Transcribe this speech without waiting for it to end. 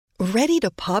Ready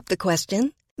to pop the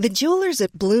question? The jewelers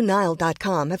at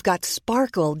BlueNile.com have got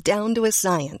sparkle down to a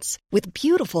science with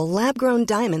beautiful lab-grown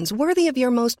diamonds worthy of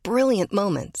your most brilliant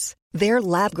moments. Their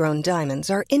lab-grown diamonds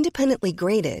are independently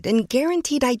graded and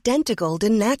guaranteed identical to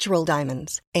natural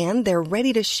diamonds, and they're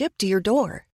ready to ship to your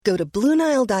door. Go to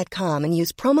BlueNile.com and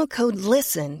use promo code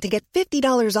LISTEN to get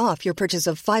 $50 off your purchase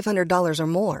of $500 or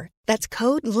more. That's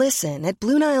code LISTEN at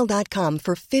BlueNile.com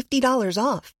for $50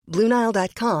 off.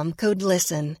 BlueNile.com, code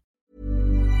LISTEN.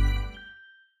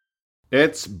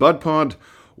 It's BudPod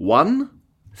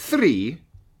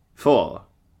 134.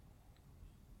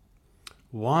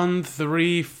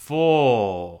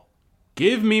 134.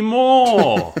 Give me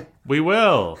more. We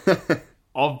will.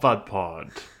 Of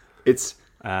BudPod. It's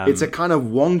a kind of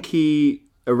wonky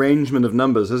arrangement of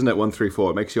numbers, isn't it?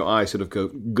 134. It makes your eye sort of go,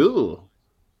 goo.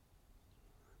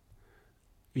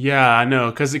 Yeah, I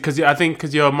know. Because I think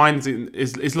because your mind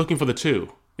is looking for the 2.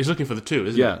 It's looking for the 2,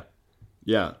 isn't it?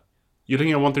 Yeah. You're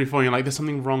looking at 134 and you're like, there's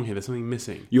something wrong here. There's something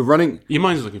missing. You're running... Your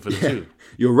mind's looking for the 2.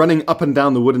 You're running up and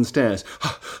down the wooden stairs.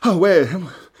 Oh, where?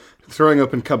 Throwing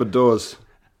open cupboard doors.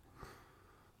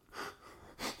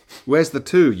 Where's the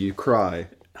 2, you cry.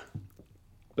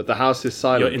 But the house is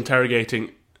silent. You're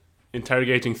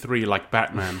interrogating 3 like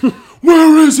Batman.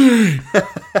 Where is he?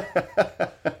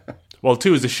 Well,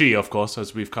 2 is a she, of course,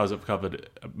 as we've covered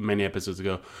many episodes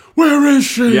ago. Where is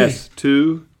she? Yes,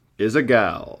 2 is a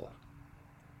gal.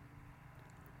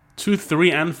 2,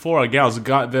 3, and 4 are gals.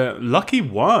 The lucky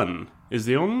 1 is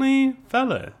the only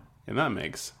fella in that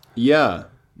mix. Yeah,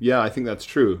 I think that's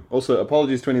true. Also,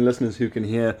 apologies to any listeners who can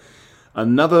hear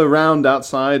another round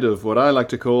outside of what I like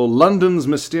to call London's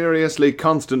mysteriously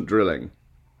constant drilling.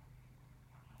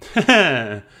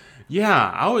 Yeah,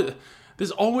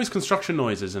 there's always construction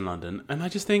noises in London, and I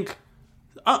just think,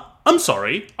 I'm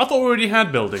sorry, I thought we already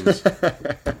had buildings. You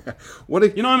know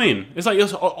what I mean? It's like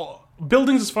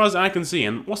buildings as far as I can see,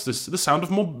 and what's this? The sound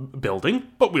of more building?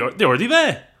 But they're already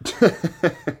there.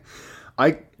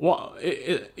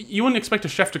 You wouldn't expect a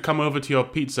chef to come over to your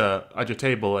pizza at your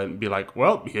table and be like,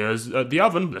 well, here's the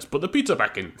oven, let's put the pizza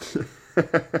back in.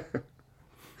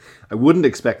 I wouldn't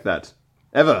expect that.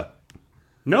 Ever.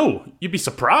 No, you'd be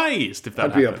surprised if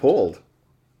that happened. I'd be appalled.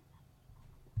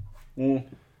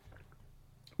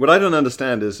 What I don't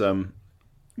understand is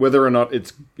whether or not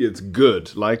it's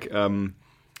good. Like,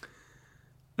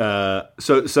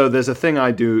 so there's a thing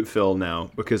I do, Phil,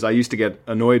 now, because I used to get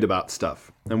annoyed about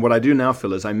stuff. And what I do now,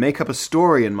 Phil, is I make up a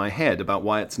story in my head about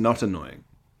why it's not annoying.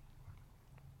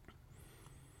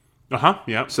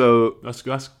 Yeah. So that's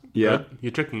yeah. good.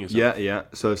 You're tricking yourself. Yeah.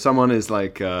 So if someone is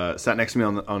like sat next to me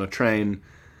on a train,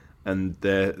 and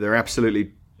they're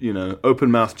absolutely,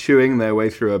 open-mouthed chewing their way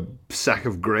through a sack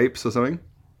of grapes or something.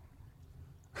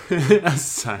 A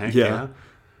sack, yeah.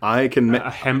 I can a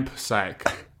hemp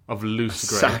sack of loose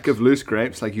grapes. Sack of loose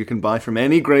grapes, like you can buy from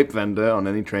any grape vendor on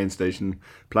any train station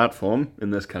platform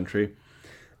in this country.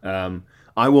 I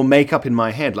will make up in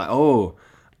my head, like,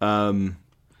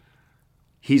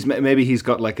 maybe he's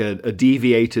got like a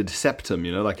deviated septum,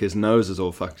 like his nose is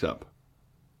all fucked up.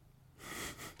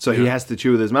 So he has to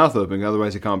chew with his mouth open,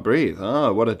 otherwise he can't breathe.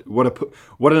 Oh,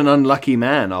 what an unlucky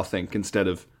man, I'll think, instead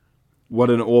of what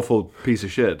an awful piece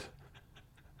of shit.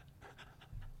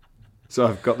 So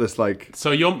I've got this like...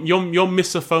 So your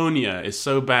misophonia is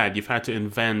so bad, you've had to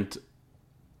invent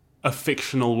a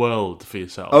fictional world for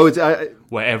yourself. Oh,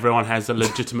 where everyone has a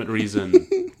legitimate reason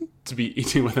to be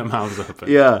eating with their mouths open.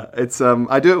 Yeah, it's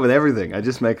I do it with everything. I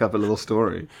just make up a little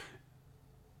story.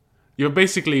 You're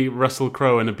basically Russell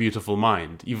Crowe in A Beautiful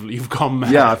Mind. You've gone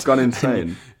mad. Yeah, I've gone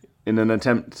insane in an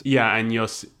attempt. Yeah, and you're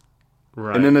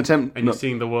right. In an attempt, and you're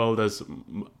seeing the world as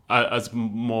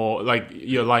more like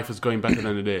your life is going better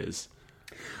than it is.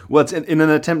 Well, it's in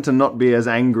an attempt to not be as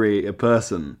angry a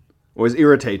person, or as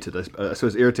irritated. I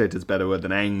suppose irritated is a better word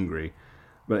than angry.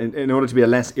 But in order to be a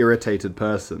less irritated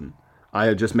person,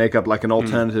 I just make up like an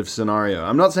alternative scenario.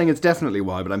 I'm not saying it's definitely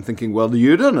why, but I'm thinking, well,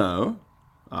 you don't know.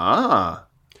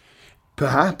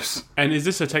 Perhaps. And is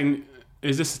this a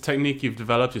technique you've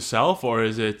developed yourself, or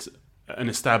is it an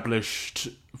established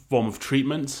form of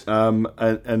treatment? And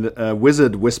a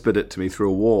wizard whispered it to me through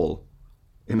a wall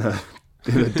in a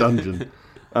dungeon.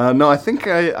 No, I think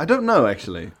I don't know,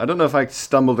 actually. I don't know if I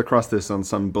stumbled across this on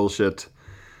some bullshit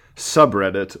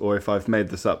subreddit, or if I've made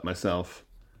this up myself,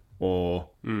 or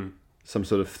some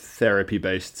sort of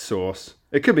therapy-based source.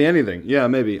 It could be anything. Yeah,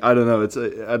 maybe. I don't know.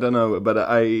 I don't know. But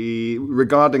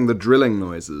regarding the drilling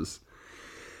noises,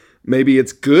 maybe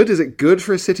it's good. Is it good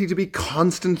for a city to be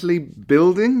constantly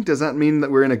building? Does that mean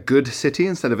that we're in a good city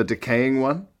instead of a decaying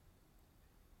one?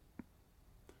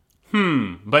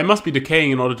 But it must be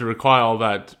decaying in order to require all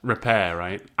that repair,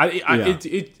 right? Yeah.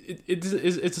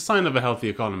 It's a sign of a healthy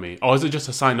economy. Or is it just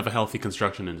a sign of a healthy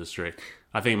construction industry?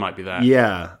 I think it might be that.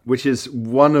 Yeah, which is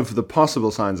one of the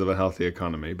possible signs of a healthy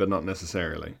economy, but not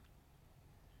necessarily.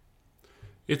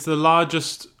 It's the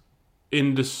largest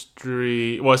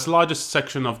industry... Well, it's the largest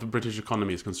section of the British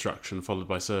economy is construction, followed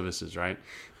by services, right?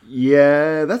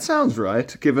 Yeah, that sounds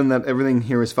right, given that everything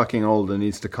here is fucking old and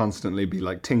needs to constantly be,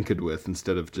 like, tinkered with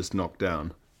instead of just knocked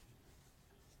down.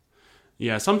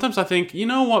 Yeah, sometimes I think, you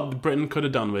know what Britain could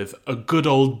have done with? A good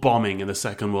old bombing in the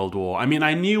Second World War. I mean,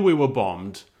 I knew we were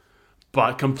bombed,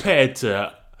 but compared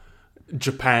to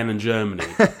Japan and Germany,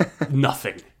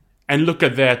 nothing. And look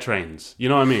at their trains. You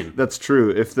know what I mean? That's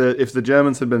true. If the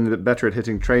Germans had been a bit better at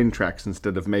hitting train tracks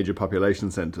instead of major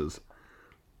population centers,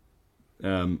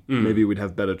 maybe we'd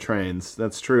have better trains.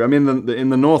 That's true. I mean, in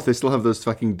the north, they still have those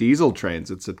fucking diesel trains.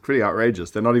 It's pretty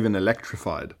outrageous. They're not even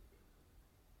electrified.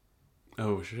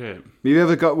 Oh, shit. Have you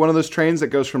ever got one of those trains that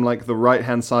goes from, like, the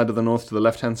right-hand side of the north to the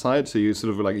left-hand side? So you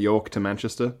sort of, like, York to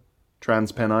Manchester?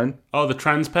 Transpennine? Oh, the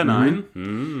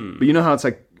Transpennine? But you know how it's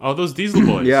like... Oh, those diesel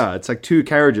boys. Yeah, it's like two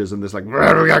carriages and there's like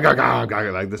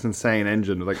this insane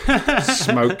engine with like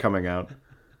smoke coming out.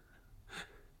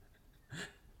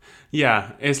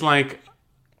 Yeah, it's like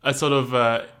a sort of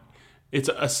the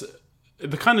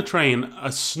kind of train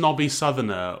a snobby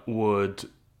southerner would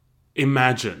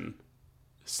imagine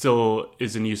still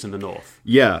is in use in the north.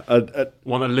 Yeah,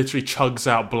 one that literally chugs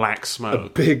out black smoke. A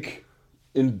big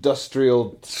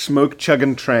industrial smoke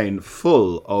chugging train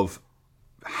full of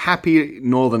happy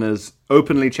northerners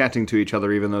openly chatting to each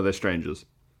other even though they're strangers.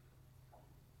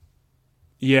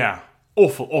 Yeah.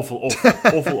 Awful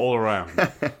all around.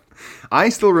 I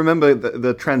still remember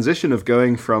the transition of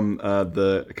going from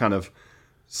the kind of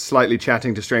slightly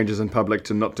chatting to strangers in public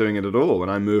to not doing it at all when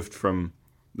I moved from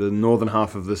the northern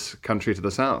half of this country to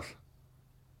the south.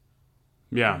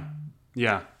 Yeah.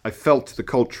 Yeah. I felt the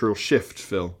cultural shift,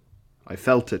 Phil. I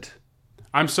felt it.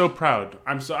 I'm so proud.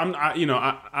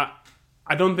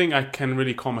 I don't think I can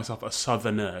really call myself a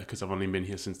southerner because I've only been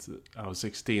here since I was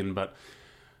 16, but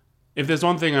if there's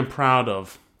one thing I'm proud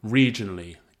of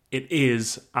regionally, it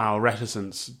is our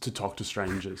reticence to talk to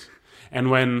strangers.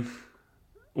 And when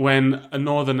a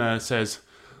northerner says,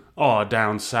 "Oh,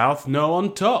 down south, no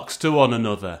one talks to one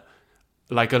another,"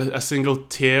 like a single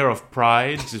tear of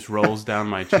pride just rolls down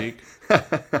my cheek.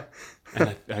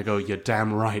 And I go, "You're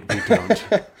damn right we don't."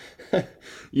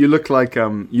 You look like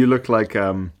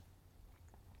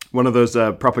one of those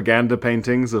propaganda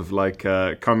paintings of like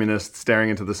communists staring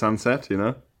into the sunset, you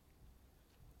know?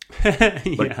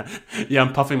 Yeah,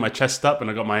 I'm puffing my chest up and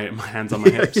I got my hands on my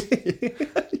hips.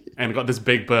 And I got this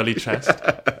big burly chest.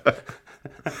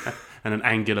 And an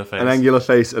angular face. An angular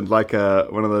face and like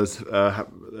one of those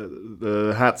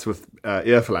the hats with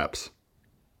ear flaps.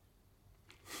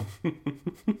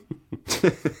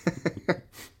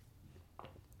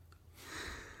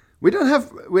 We don't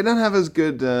have as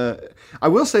good. I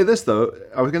will say this though.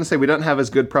 I was going to say we don't have as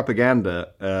good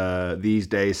propaganda these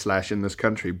days / in this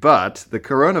country, but the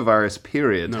coronavirus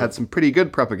period had some pretty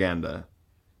good propaganda.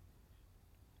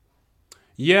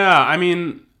 Yeah, I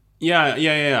mean,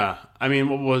 yeah. I mean,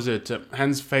 what was it?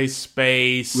 Hands, face,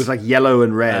 space. With like yellow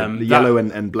and red, yellow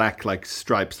and black like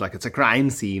stripes, like it's a crime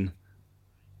scene.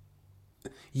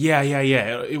 Yeah.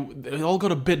 It all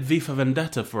got a bit V for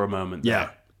Vendetta for a moment. Yeah.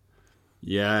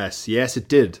 Yes, it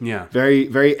did. Yeah. Very,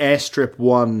 very Airstrip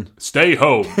 1. Stay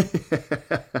home.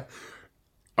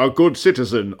 A good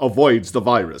citizen avoids the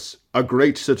virus. A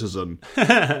great citizen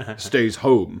stays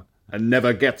home and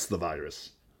never gets the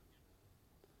virus.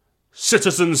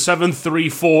 Citizen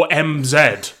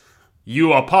 734MZ,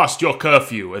 you are past your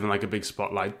curfew. And then like a big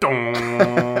spotlight.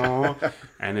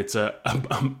 And it's a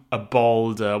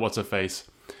bald, what's her face?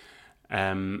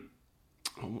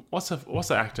 What's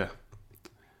the actor?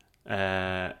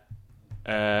 In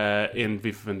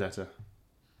V for Vendetta.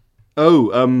 Oh,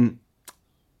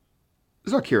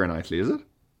 it's not Keira Knightley, is it?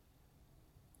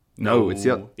 No,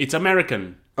 it's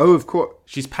American. Oh, of course.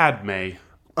 She's Padme.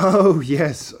 Oh,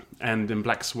 yes. And in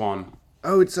Black Swan.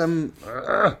 Oh, it's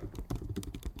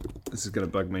This is gonna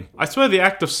bug me. I swear the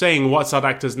act of saying what's that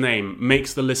actor's name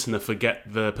makes the listener forget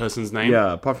the person's name.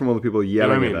 Yeah, apart from all the people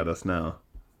yelling at us now.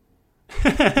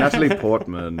 Natalie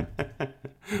Portman.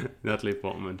 Natalie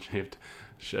Portman,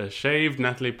 shaved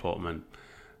Natalie Portman,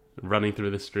 running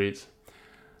through the streets.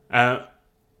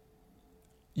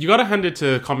 You got to hand it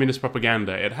to communist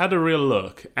propaganda. It had a real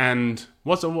look, and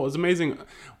what was amazing,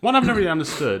 one I've never really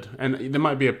understood, and there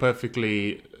might be a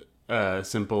perfectly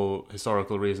simple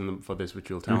historical reason for this, which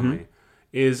you'll tell me,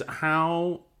 is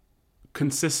how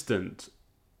consistent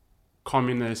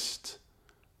communist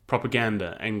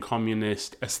propaganda and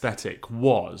communist aesthetic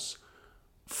was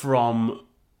from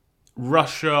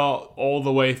Russia all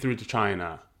the way through to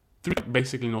China, through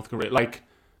basically North Korea. Like,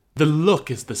 the look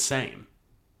is the same.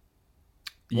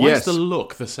 Why is the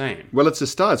look the same? Well, it's a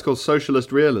style. It's called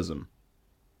socialist realism.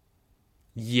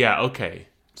 Yeah, okay.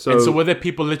 So were there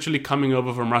people literally coming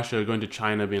over from Russia, going to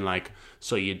China, being like,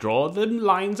 so you draw the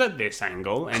lines at this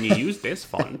angle and you use this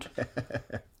font?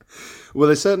 Well,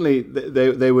 they certainly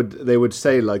they would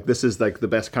say like this is like the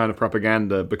best kind of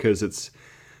propaganda because it's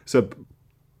so.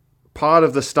 Part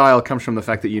of the style comes from the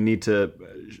fact that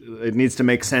it needs to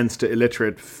make sense to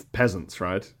illiterate peasants,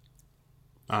 right?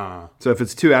 So if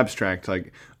it's too abstract,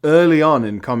 like early on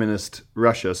in communist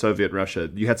Russia, Soviet Russia,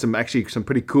 you had some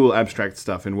pretty cool abstract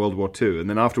stuff in World War II, and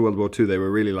then after World War II, they were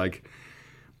really like,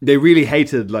 they really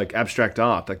hated like abstract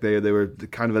art, like they were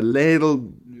kind of a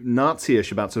little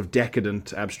Nazi-ish about sort of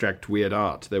decadent, abstract, weird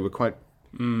art. They were quite.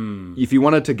 If you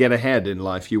wanted to get ahead in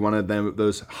life, you wanted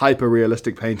those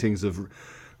hyper-realistic paintings of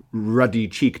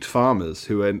ruddy-cheeked farmers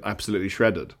who were absolutely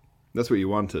shredded. That's what you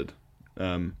wanted.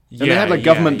 And they had like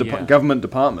government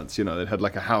departments, you know, they had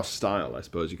like a house style, I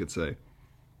suppose you could say.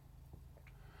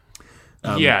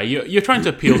 You're trying to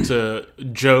appeal to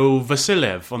Joe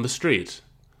Vasilev on the street.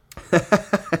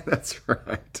 That's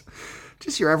right.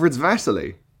 Just your average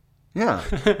Vasily. Yeah.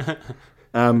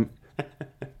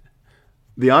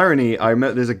 The irony,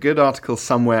 there's a good article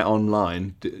somewhere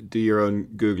online, do your own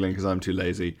Googling because I'm too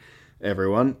lazy,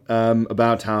 everyone,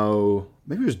 about how,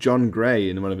 maybe it was John Gray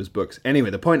in one of his books.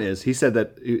 Anyway, the point is, he said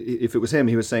that if it was him,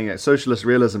 he was saying that socialist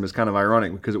realism is kind of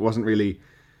ironic because it wasn't really,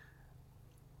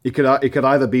 it could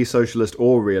either be socialist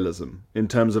or realism in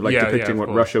terms of like depicting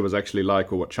what Russia was actually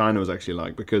like or what China was actually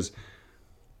like, because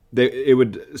it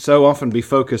would so often be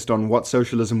focused on what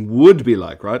socialism would be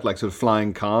like, right? Like sort of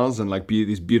flying cars and like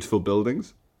these beautiful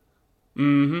buildings.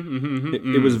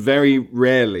 It was very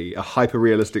rarely a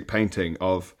hyper-realistic painting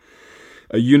of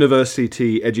a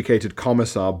university-educated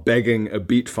commissar begging a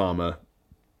beet farmer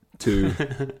to,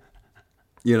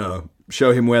 you know,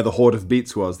 show him where the hoard of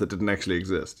beets was that didn't actually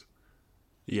exist.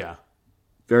 Yeah.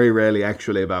 Very rarely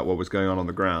actually about what was going on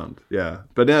the ground. Yeah.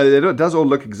 But it does all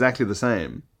look exactly the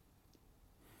same.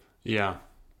 Yeah.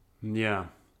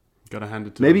 Gotta hand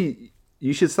it to Maybe him.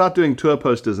 you should start doing tour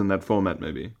posters in that format,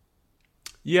 maybe.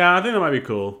 Yeah, I think that might be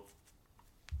cool.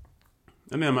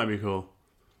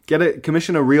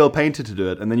 Commission a real painter to do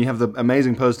it, and then you have the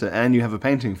amazing poster and you have a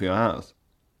painting for your house.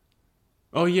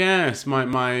 Oh yes,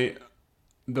 my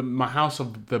house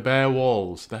of the bare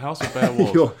walls. The house of bare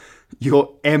walls.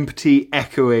 your empty,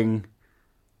 echoing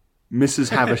Mrs.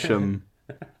 Havisham.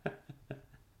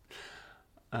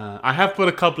 I have put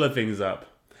a couple of things up.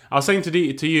 I was saying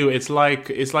to you, it's like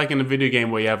in a video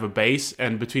game where you have a base,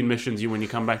 and between missions, when you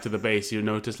come back to the base, you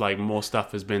notice like more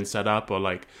stuff has been set up, or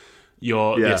like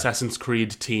the Assassin's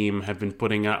Creed team have been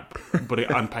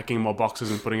unpacking more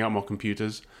boxes and putting out more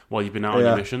computers while you've been out on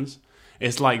your missions.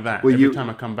 It's like that. Every time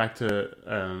I come back to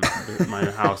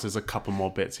my house, there's a couple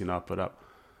more bits, I put up.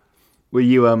 Where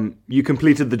you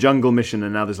completed the jungle mission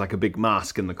and now there's like a big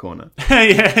mask in the corner.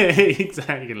 Yeah,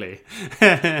 exactly.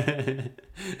 And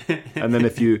then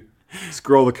if you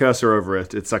scroll the cursor over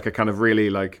it, it's like a kind of really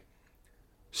like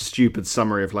stupid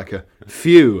summary of like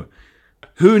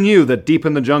who knew that deep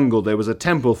in the jungle there was a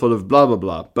temple full of blah blah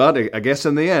blah, but I guess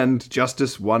in the end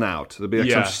justice won out. There'll be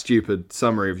like some stupid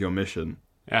summary of your mission.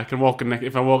 Yeah, I can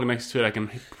if I walk next to it, I can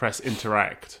press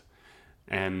interact.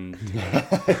 And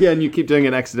and you keep doing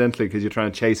it accidentally because you're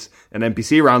trying to chase an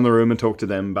NPC around the room and talk to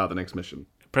them about the next mission.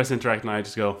 Press interact and I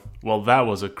just go, well, that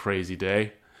was a crazy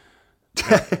day.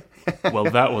 Well,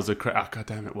 that was God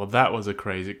damn it. Well, that was a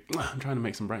crazy... I'm trying to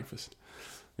make some breakfast.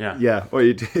 Yeah. Yeah, or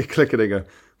you click it and go,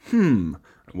 I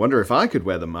wonder if I could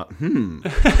wear them up. I wonder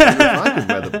if I could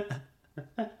wear them.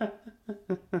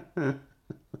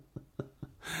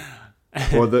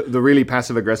 Or the really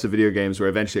passive-aggressive video games where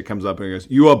eventually it comes up and it goes,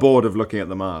 you are bored of looking at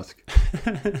the mask.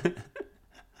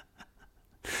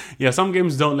 Yeah, some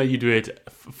games don't let you do it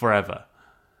forever.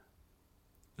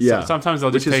 Yeah. So sometimes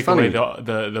they'll just take away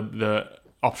the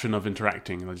option of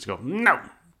interacting. They'll just go, no,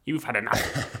 you've had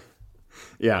enough.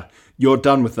 Yeah, you're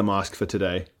done with the mask for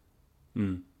today.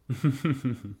 Yeah,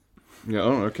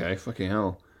 oh, okay, fucking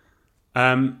hell.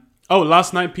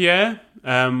 Last night, Pierre,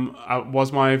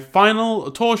 was my final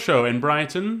tour show in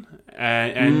Brighton,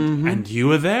 and you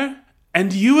were there,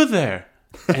 and you were there,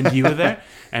 and you were there,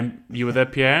 and you were there,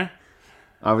 Pierre.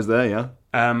 I was there, yeah.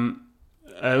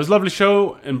 It was a lovely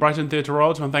show in Brighton Theatre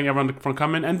Royal. So I want to thank everyone for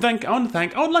coming, and I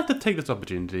would like to take this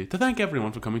opportunity to thank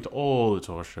everyone for coming to all the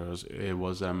tour shows. It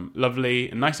was lovely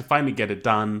and nice to finally get it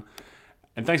done.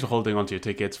 And thanks for holding on to your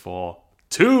tickets for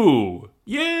 2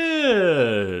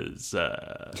 years.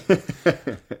 But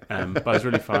it was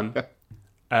really fun.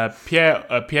 Pierre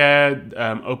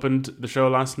opened the show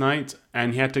last night,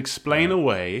 and he had to explain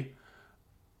away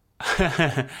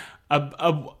a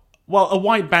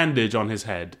white bandage on his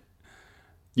head.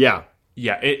 Yeah.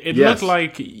 Yeah, it looked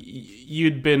like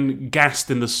you'd been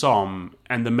gassed in the Somme,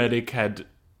 and the medic had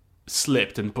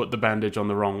slipped and put the bandage on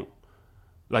the wrong,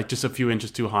 like just a few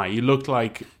inches too high. You looked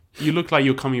like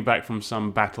you're coming back from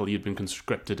some battle you'd been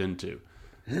conscripted into.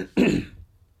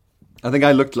 I think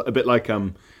I looked a bit like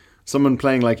someone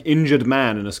playing like injured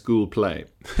man in a school play.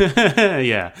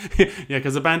 yeah,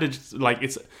 because the bandage, like,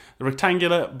 it's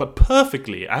rectangular, but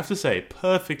perfectly, I have to say,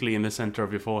 perfectly in the center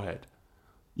of your forehead.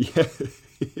 Yeah.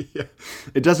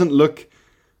 It doesn't look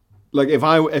like if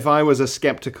I was a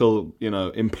skeptical,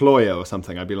 employer or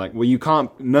something, I'd be like, well, you can't.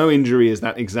 No injury is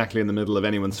that exactly in the middle of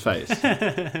anyone's face.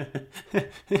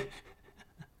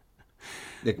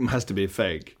 It has to be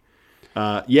fake.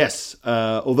 Yes,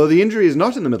 although the injury is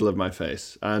not in the middle of my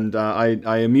face, and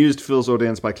I amused Phil's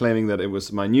audience by claiming that it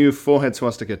was my new forehead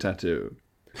swastika tattoo,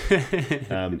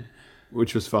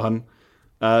 which was fun.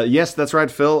 Yes, that's right,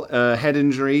 Phil. Head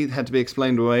injury had to be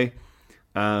explained away.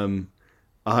 I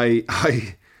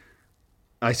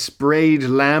sprayed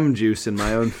lamb juice in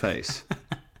my own face,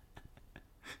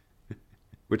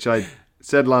 which I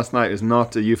said last night is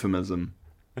not a euphemism.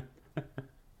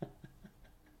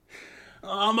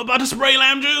 I'm about to spray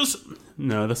lamb juice.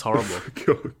 No, that's horrible.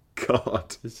 Oh,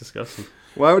 God. It's disgusting.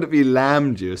 Why would it be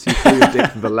lamb juice? You call your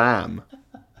dick the lamb.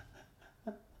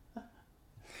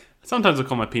 Sometimes I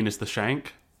call my penis the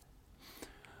shank.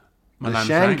 The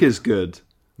shank is good.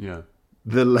 Yeah.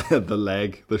 The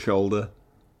leg, the shoulder.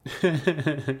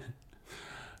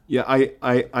 Yeah,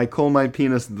 I call my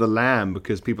penis the lamb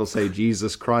because people say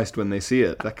Jesus Christ when they see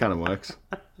it. That kind of works.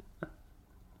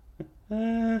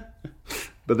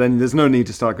 But then there's no need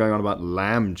to start going on about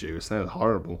lamb juice. That is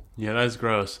horrible. Yeah, that's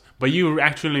gross. But you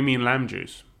actually mean lamb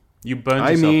juice. You burned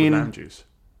yourself with lamb juice.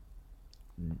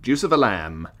 Juice of a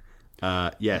lamb.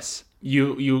 Yes.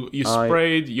 You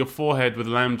sprayed your forehead with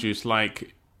lamb juice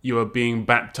like you were being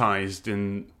baptized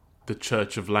in the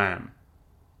Church of Lamb.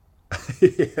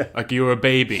 Yeah. Like you were a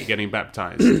baby getting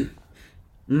baptized.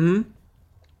 Mm-hmm.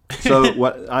 So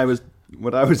what I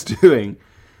was doing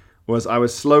was I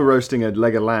was slow roasting a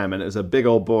leg of lamb, and it was a big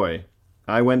old boy.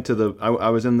 I went to I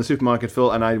was in the supermarket,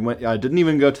 Phil, and I didn't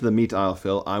even go to the meat aisle,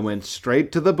 Phil. I went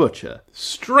straight to the butcher.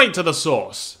 Straight to the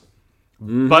source.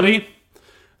 Mm-hmm. Buddy,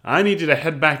 I need you to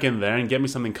head back in there and get me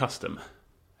something custom.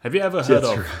 Have you ever heard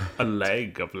of a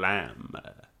leg of lamb?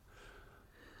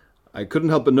 I couldn't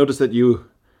help but notice that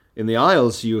in the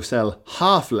aisles, you sell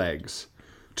half legs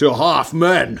to half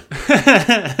men.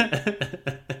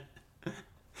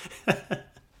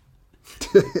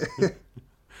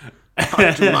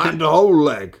 I demand a whole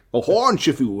leg, a haunch,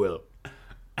 if you will.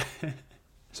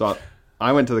 So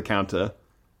I went to the counter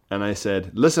and I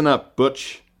said, "Listen up,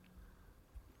 Butch.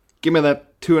 Give me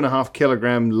that 2.5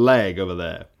 kilogram leg over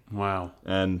there." Wow.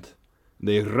 And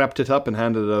they wrapped it up and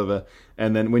handed it over.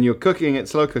 And then when you're cooking it,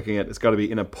 slow cooking it, it's got to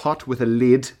be in a pot with a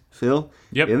lid, Phil.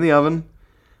 Yep. In the oven.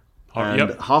 And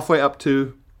yep. halfway up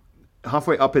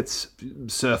its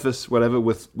surface, whatever,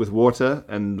 with water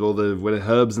and all the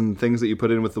herbs and things that you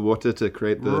put in with the water to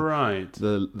create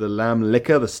the lamb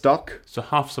liquor, the stock. So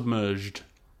half submerged.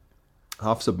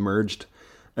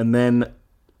 And then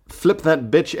flip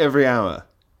that bitch every hour.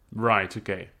 Right,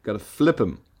 okay. Got to flip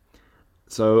them.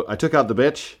 So I took out the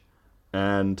bitch,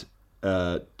 and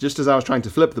just as I was trying to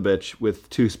flip the bitch with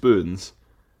 2 spoons,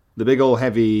 the big old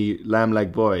heavy lamb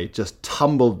leg boy just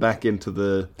tumbled back into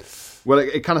the... Well,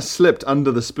 it kind of slipped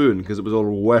under the spoon because it was all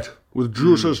wet with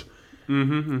juices.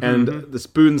 And the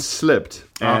spoon slipped.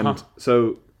 And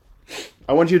so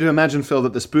I want you to imagine, Phil,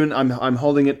 that the spoon, I'm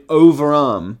holding it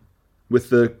overarm with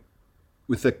the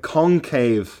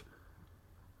concave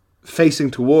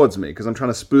facing towards me because I'm trying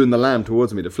to spoon the lamb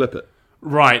towards me to flip it.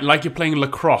 Right, like you're playing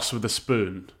lacrosse with a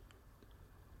spoon.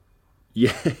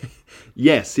 Yeah,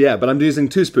 yes, yeah, but I'm using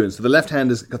 2 spoons. So the left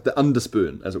hand has got the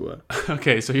underspoon, as it were.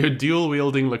 Okay, so you're a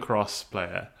dual-wielding lacrosse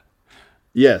player.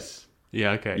 Yes.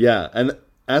 Yeah, okay. Yeah, and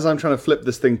as I'm trying to flip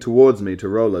this thing towards me to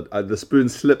roll it, the spoon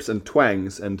slips and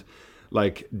twangs, and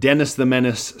like Dennis the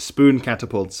Menace spoon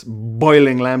catapults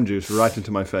boiling lamb juice right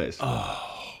into my face.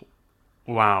 Oh,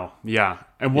 wow, yeah.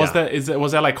 And was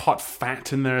there like hot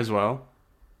fat in there as well?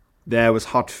 There was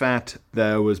hot fat.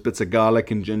 There was bits of garlic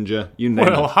and ginger. You name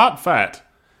it. Well, hot fat.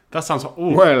 That sounds...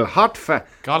 Ooh. Well, hot fat.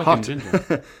 Garlic and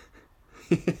ginger.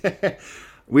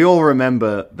 We all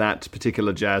remember that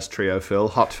particular jazz trio, Phil.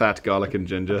 Hot fat, garlic and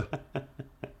ginger.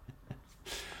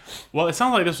 Well, it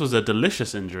sounds like this was a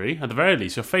delicious injury. At the very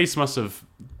least, your face must have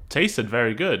tasted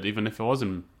very good, even if it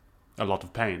wasn't a lot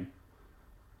of pain.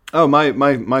 Oh,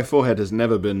 my forehead has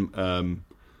never been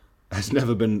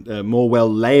more well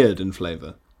layered in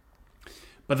flavor.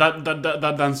 But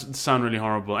that does sound really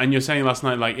horrible. And you're saying last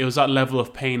night, like, it was that level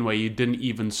of pain where you didn't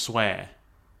even swear.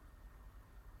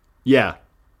 Yeah,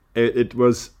 it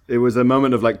was a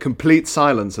moment of like complete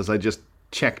silence as I just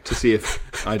checked to see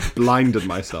if I'd blinded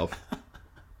myself.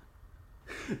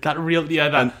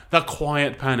 That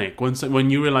quiet panic when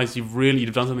you realize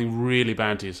you've done something really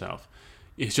bad to yourself.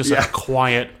 It's just a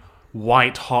quiet,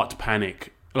 white hot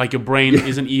panic. Like your brain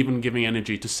isn't even giving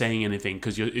energy to saying anything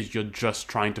because you're just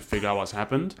trying to figure out what's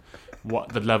happened, what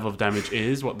the level of damage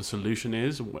is, what the solution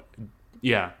is.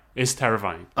 Yeah, it's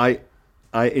terrifying. I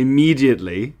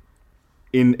immediately,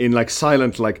 in like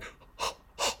silent like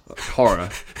horror,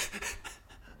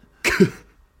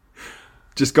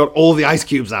 just got all the ice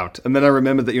cubes out, and then I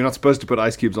remembered that you're not supposed to put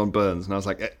ice cubes on burns, and I was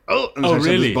like, and so I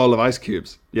really? this bowl of ice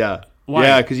cubes. Yeah. Why?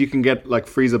 Yeah, because you can get like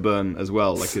freezer burn as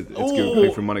well. Like it's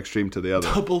going from one extreme to the other.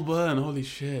 Double burn! Holy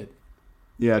shit!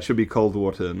 Yeah, it should be cold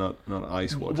water, not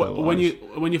ice water. When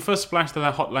you first splashed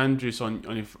that hot lime juice on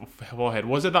your forehead,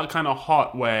 was it that kind of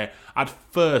hot where at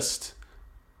first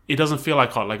it doesn't feel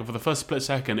like hot? Like for the first split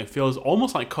second, it feels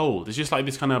almost like cold. It's just like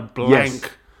this kind of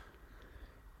blank,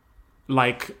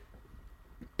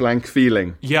 blank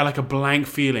feeling. Yeah, like a blank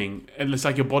feeling. And it's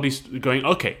like your body's going,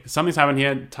 okay, something's happened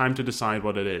here. Time to decide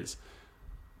what it is.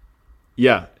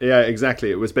 Yeah,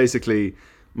 exactly. It was basically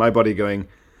my body going,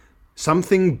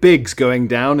 something big's going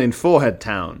down in Forehead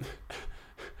Town.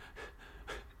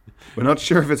 We're not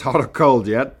sure if it's hot or cold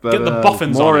yet, but get the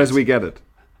boffins more on as we get it.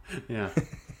 Yeah.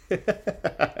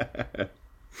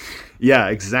 Yeah,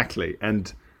 exactly.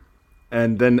 And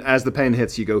then as the pain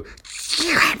hits, you go,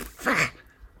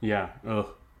 yeah. Ugh.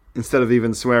 Instead of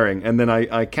even swearing. And then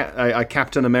I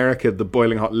Captain America the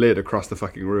boiling hot lid across the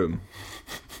fucking room.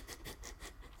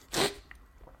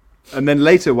 And then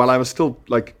later, while I was still,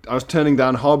 I was turning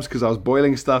down hobs because I was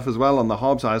boiling stuff as well on the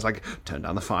hobs. I was like, turn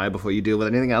down the fire before you deal with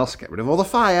anything else. Get rid of all the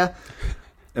fire.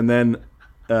 And then,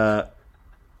 as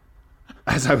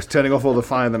I was turning off all the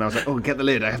fire, then I was like, oh, get the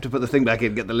lid. I have to put the thing back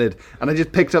in, get the lid. And I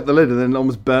just picked up the lid and then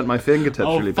almost burnt my fingertips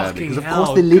really badly. Because, of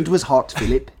course, the lid was hot,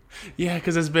 Philip. Yeah,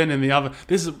 because it's been in the oven.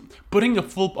 Putting a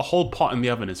whole pot in the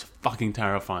oven is fucking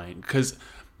terrifying. Because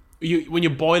when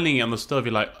you're boiling it on the stove,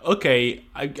 you're like, okay,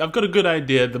 I've got a good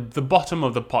idea. The bottom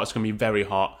of the pot is going to be very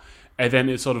hot, and then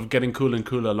it's sort of getting cooler and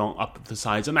cooler along up the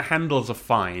sides, and the handles are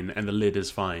fine, and the lid is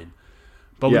fine.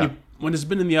 But when it's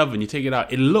been in the oven, you take it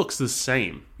out, it looks the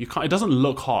same. It doesn't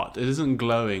look hot. It isn't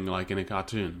glowing like in a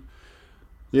cartoon.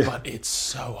 Yeah. But it's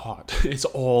so hot. It's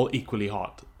all equally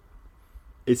hot.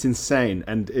 It's insane,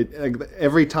 and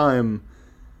every time.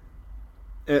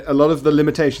 A lot of the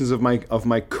limitations of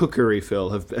my cookery, Phil,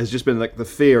 has just been like the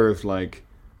fear of like,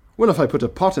 well, if I put a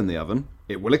pot in the oven,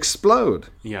 it will explode.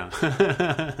 Yeah.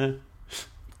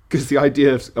 Because the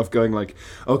idea of going like,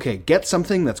 okay, get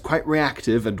something that's quite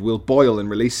reactive and will boil and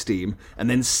release steam, and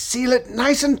then seal it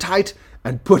nice and tight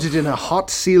and put it in a hot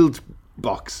sealed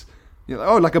box. You're like,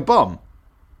 oh, like a bomb.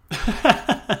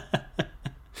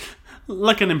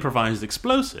 Like an improvised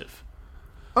explosive.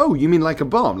 Oh, you mean like a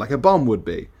bomb? Like a bomb would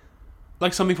be.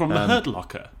 Like something from the Hurt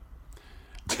Locker.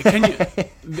 Can you?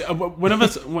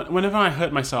 Whenever I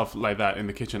hurt myself like that in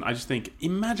the kitchen, I just think,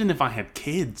 imagine if I had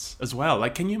kids as well.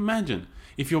 Like, can you imagine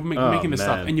if you're making this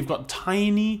stuff and you've got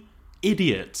tiny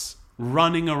idiots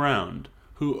running around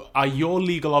who are your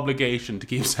legal obligation to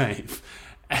keep safe,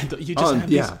 and you just have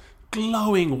these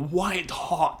glowing white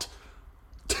hot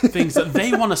things that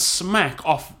they want to smack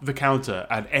off the counter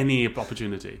at any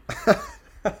opportunity.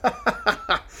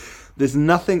 There's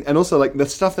nothing, and also like the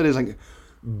stuff that is like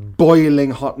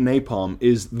boiling hot napalm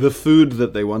is the food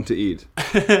that they want to eat.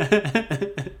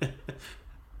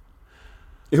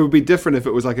 It would be different if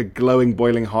it was like a glowing,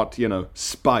 boiling hot,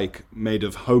 spike made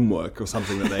of homework or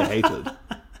something that they hated.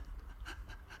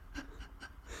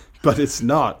 But it's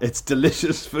not. It's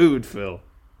delicious food, Phil.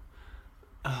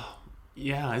 Oh,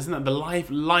 yeah, isn't that the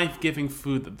life-giving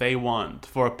food that they want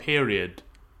for a period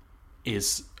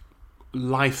is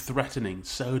life-threatening,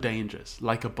 so dangerous,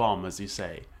 like a bomb, as you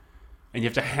say, and you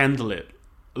have to handle it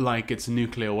like it's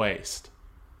nuclear waste.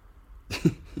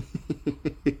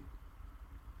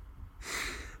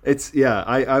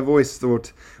 I've always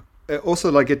thought. Also,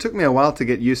 like, it took me a while to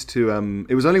get used to.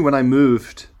 It was only when I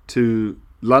moved to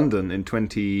London in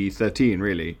 2013,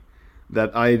 really,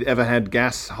 that I'd ever had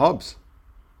gas hobs.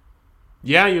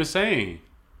 Yeah, you were saying.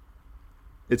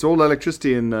 It's all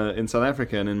electricity in South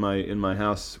Africa and in my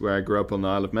house where I grew up on the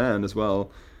Isle of Man as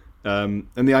well. And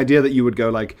the idea that you would go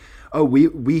like, oh,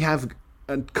 we have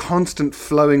a constant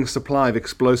flowing supply of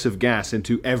explosive gas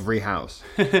into every house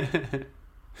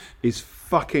is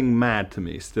fucking mad to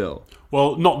me still.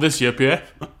 Well, not this year, Pierre.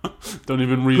 Don't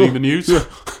even reading the news.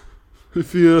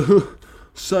 If you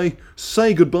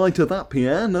say goodbye to that,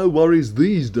 Pierre, no worries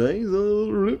these days.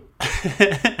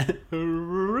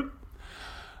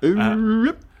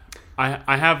 I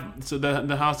have, so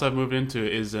the house I've moved into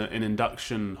is an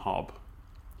induction hob.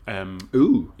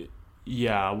 Ooh.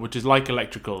 Yeah, which is like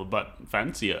electrical, but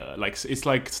fancier. Like it's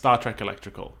like Star Trek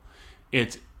electrical.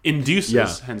 It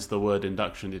induces, hence the word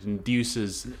induction. It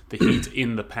induces the heat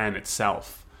in the pan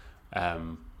itself by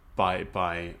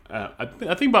I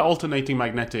think by alternating a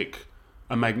magnetic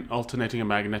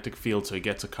field, so it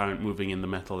gets a current moving in the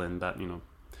metal, and that, you know,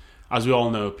 as we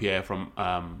all know, Pierre, from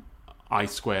I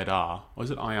squared R, or is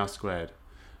it IR squared?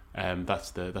 That's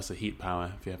the heat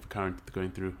power if you have a current going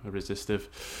through a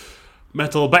resistive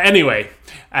metal. But anyway,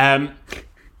 I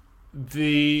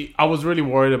was really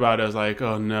worried about it. I was like,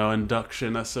 oh no,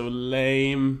 induction, that's so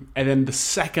lame. And then the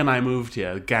second I moved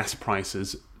here, gas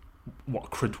prices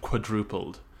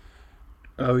quadrupled.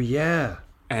 Oh yeah.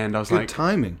 And I was Good like,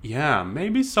 timing. Yeah,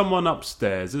 maybe someone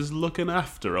upstairs is looking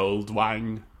after old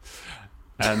Wang.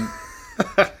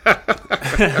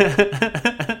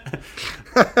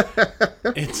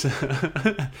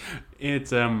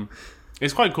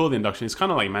 It's quite cool, the induction. It's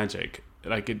kind of like magic.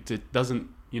 Like it doesn't,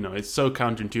 you know, it's so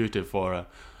counterintuitive for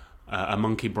a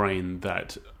monkey brain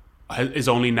that is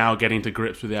only now getting to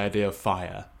grips with the idea of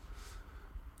fire.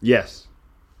 Yes,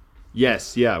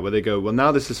 yeah, where they go, well,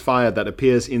 now this is fire that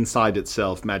appears inside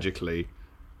itself magically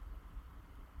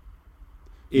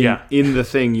in the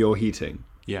thing you're heating.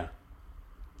 Yeah.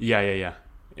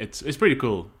 It's pretty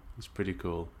cool. It's pretty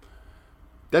cool.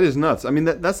 That is nuts. I mean,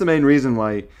 that's the main reason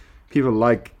why people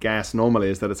like gas normally,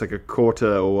 is that it's like a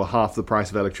quarter or half the price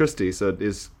of electricity, so it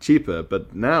is cheaper.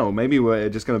 But now, maybe we're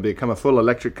just going to become a full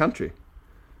electric country.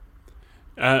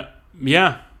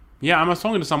 Yeah, I was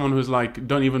talking to someone who's like,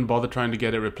 don't even bother trying to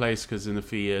get it replaced, because in a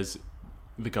few years,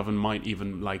 the government might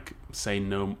even like say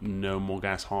no more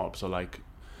gas hobs, or like,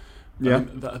 yeah, I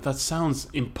mean, that sounds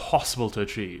impossible to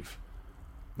achieve.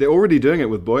 They're already doing it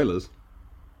with boilers.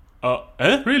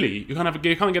 Really? You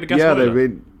can't get a gas boiler? Yeah,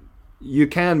 you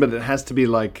can, but it has to be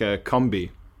like a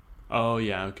combi. Oh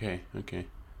yeah, okay.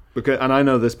 And I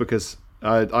know this because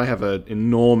I have an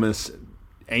enormous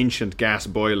ancient gas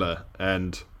boiler,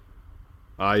 and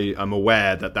I am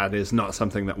aware that is not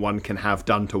something that one can have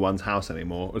done to one's house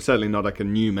anymore. Or certainly not like a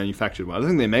new manufactured one. I don't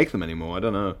think they make them anymore. I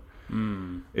don't know.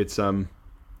 It's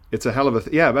a hell of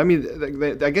a... I mean,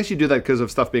 I guess you do that because of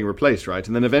stuff being replaced, right?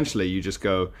 And then eventually you just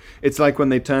go... It's like when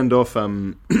they turned off...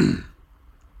 when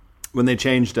they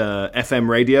changed FM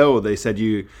radio, or they said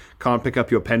you can't pick up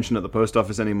your pension at the post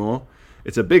office anymore.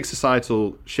 It's a big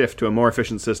societal shift to a more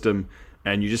efficient system,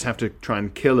 and you just have to try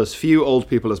and kill as few old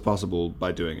people as possible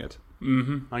by doing it.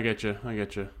 Mm-hmm. I get you.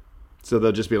 So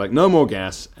they'll just be like, no more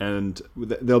gas, and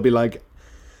they'll be like...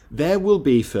 There will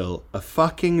be, Phil, a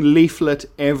fucking leaflet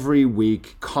every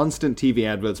week, constant TV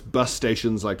adverts, bus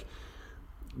stations, like,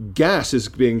 gas is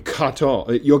being cut off.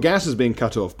 Your gas is being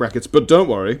cut off, brackets, but don't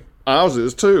worry, ours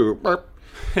is too. Or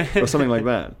something like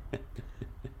that.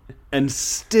 And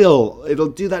still, it'll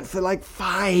do that for like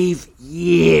 5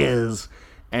 years.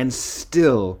 And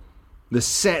still,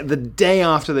 the day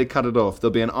after they cut it off,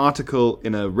 there'll be an article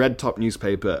in a red top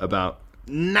newspaper about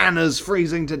nanas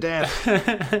freezing to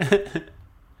death.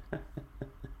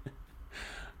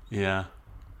 Yeah.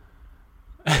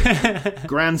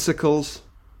 Gransicles.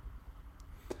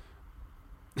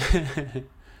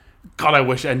 God, I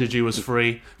wish energy was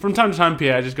free. From time to time,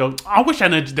 Pierre, I just go, I wish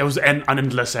there was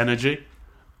endless energy.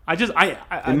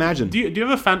 I imagine. Do you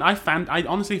ever I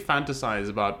honestly fantasize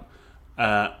about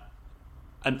an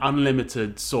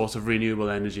unlimited source of renewable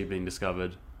energy being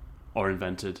discovered or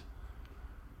invented.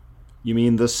 You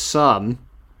mean the sun?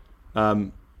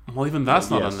 Well, even that's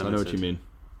not unlimited. I know what you mean.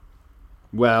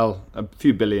 Well, a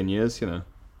few billion years, you know.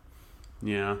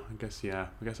 Yeah, I guess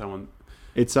I want...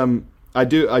 It's I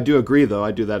do agree, though.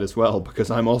 I do that as well,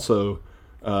 because I'm also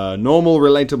a normal,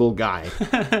 relatable guy.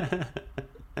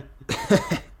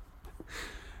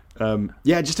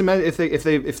 Just imagine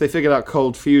if they figured out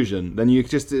cold fusion, then you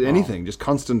just anything, just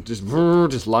constant,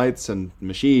 just lights and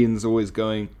machines always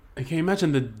going. Can you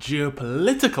imagine the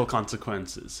geopolitical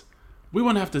consequences? We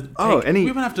wouldn't have to.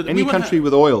 Any country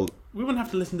with oil. We wouldn't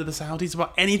have to listen to the Saudis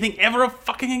about anything ever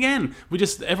fucking again.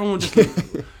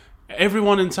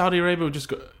 Everyone in Saudi Arabia would just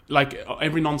go, like,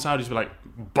 every non-Saudis would be like,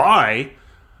 bye,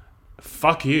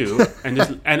 fuck you, and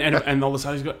just and all the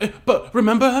Saudis go, but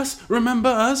remember us,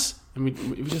 and we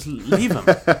just leave them.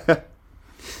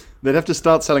 They'd have to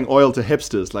start selling oil to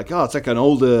hipsters. Like, oh, it's like an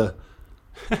older,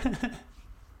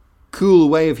 cool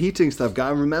way of heating stuff. Guy,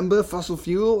 remember fossil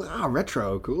fuel? Ah,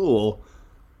 retro, cool.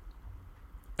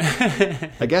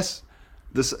 I guess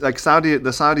this, like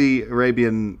the Saudi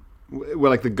Arabian,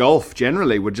 well, like the Gulf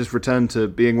generally would just return to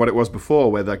being what it was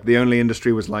before, where like the only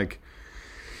industry was like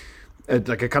a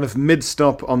kind of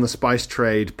mid-stop on the spice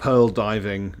trade, pearl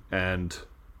diving, and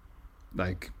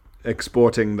like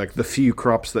exporting like the few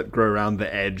crops that grow around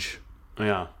the edge.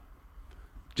 Yeah.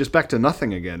 Just back to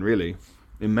nothing again, really.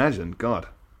 Imagine, God.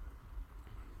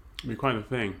 It'd be quite a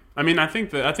thing. I mean, I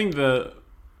think the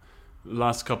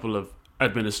last couple of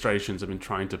administrations have been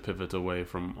trying to pivot away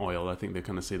from oil. I think they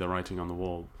kind of see the writing on the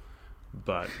wall.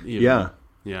 But yeah.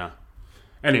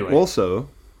 Anyway. Also,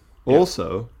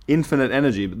 infinite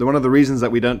energy. But one of the reasons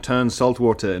that we don't turn salt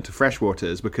water into fresh water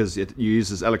is because it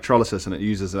uses electrolysis and it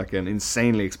uses like an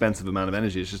insanely expensive amount of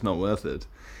energy. It's just not worth it.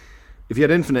 If you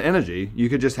had infinite energy, you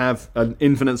could just have an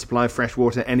infinite supply of fresh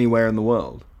water anywhere in the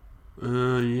world.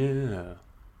 Yeah.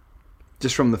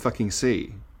 Just from the fucking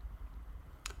sea.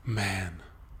 Man,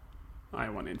 I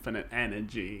want infinite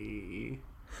energy.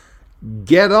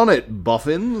 Get on it,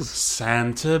 boffins.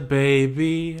 Santa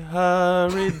baby,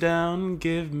 hurry down,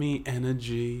 give me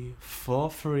energy for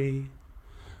free.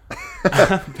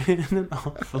 I've been an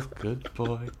awful good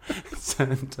boy,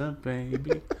 Santa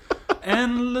baby.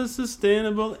 Endless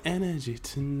sustainable energy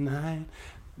tonight.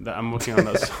 I'm working on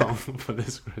that song for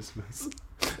this Christmas.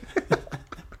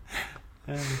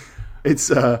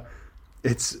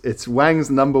 It's Wang's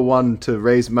number one to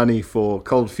raise money for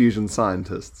cold fusion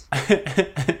scientists.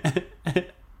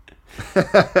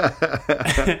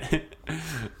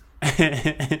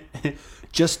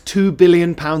 Just £2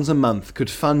 billion a month could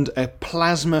fund a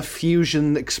plasma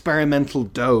fusion experimental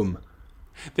dome.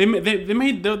 They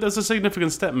made there's a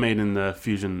significant step made in the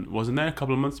fusion, wasn't there, a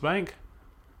couple of months back?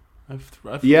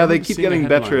 Yeah, they keep getting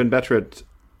better and better at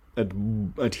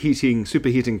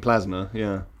superheating plasma.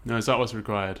 Yeah. No, is that what's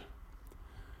required?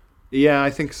 Yeah,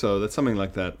 I think so. That's something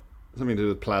like that. Something to do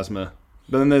with plasma.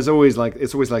 But then there's always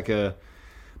it's always like a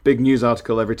big news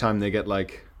article every time they get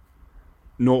like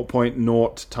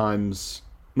 0.01 times,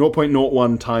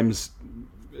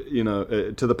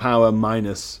 to the power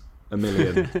minus a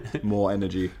million more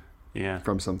energy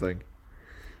from something.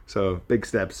 So big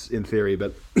steps in theory,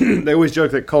 but they always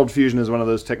joke that cold fusion is one of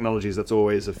those technologies that's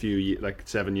always a few, like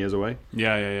 7 years away.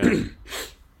 Yeah.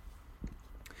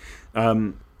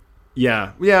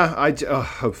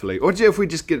 Hopefully. Or if we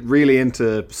just get really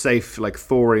into safe, like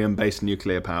thorium-based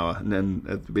nuclear power, and then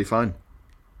it'll be fine.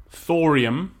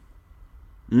 Thorium?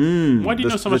 Why do you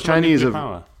know so much about nuclear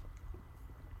power?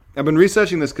 I've been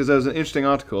researching this because there was an interesting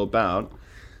article about...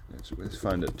 Let's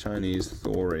find it. Chinese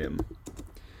thorium.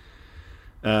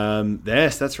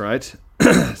 Yes, that's right.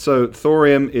 So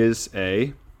thorium is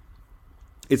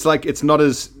it's not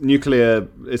as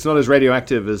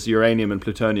radioactive as uranium and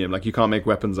plutonium. Like you can't make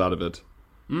weapons out of it.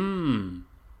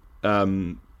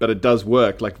 But it does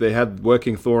work. Like they had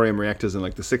working thorium reactors in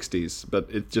like the 60s, but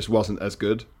it just wasn't as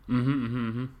good.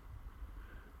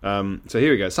 So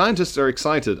here we go. Scientists are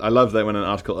excited. I love that when an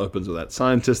article opens with that.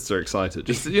 Scientists are excited.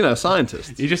 Just,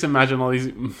 scientists. You just imagine all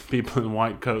these people in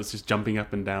white coats just jumping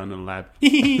up and down in a lab.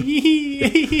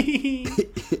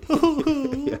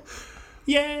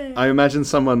 Yeah. I imagine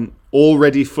someone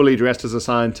already fully dressed as a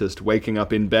scientist waking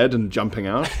up in bed and jumping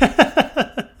out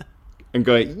and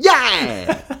going,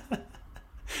 yeah!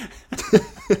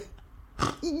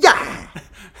 Yeah!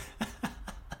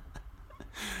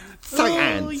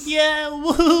 Science! Oh, yeah,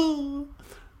 woohoo!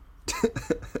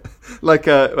 like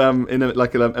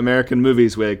in American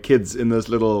movies where kids in those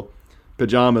little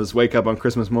pajamas wake up on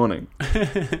Christmas morning.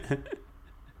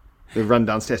 They run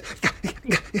downstairs.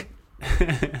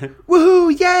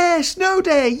 Woohoo! Yeah! Snow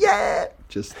day! Yeah!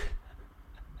 Just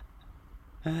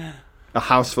a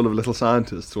house full of little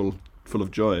scientists, all full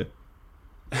of joy.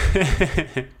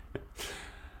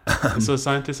 So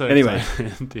scientists are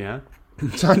excited, yeah?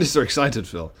 Scientists are excited,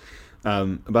 Phil,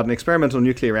 about an experimental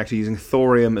nuclear reactor using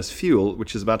thorium as fuel,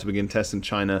 which is about to begin tests in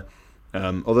China.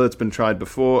 Although it's been tried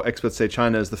before, experts say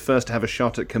China is the first to have a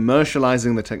shot at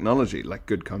commercializing the technology, like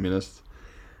good communists.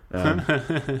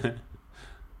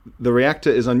 The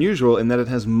reactor is unusual in that it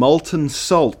has molten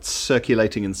salts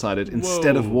circulating inside it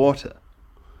instead of water.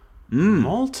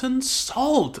 Molten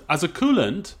salt as a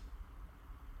coolant?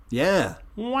 Yeah.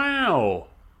 Wow.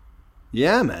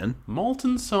 Yeah, man.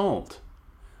 Molten salt.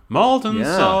 Molten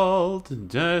salt,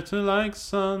 dirty like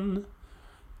sun.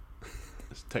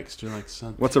 Texture like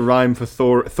sun. What's a rhyme for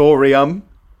thorium?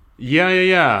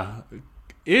 Yeah.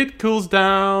 It cools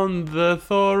down the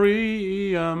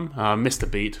thorium. I missed the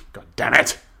beat. God damn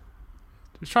it.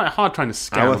 It's trying to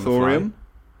scan Our on the fly. thorium?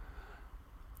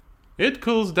 It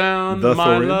cools down The my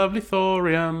thorium? lovely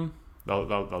thorium.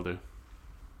 That'll do.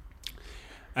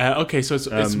 Okay, so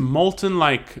it's molten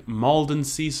like Malden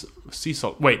sea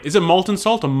salt. Wait, is it molten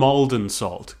salt or Malden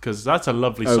salt? Because that's a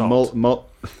lovely salt.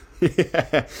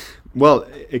 Yeah. Well,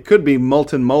 it could be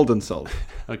molten Malden salt.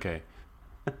 Okay.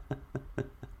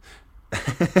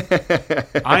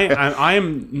 I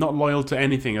am not loyal to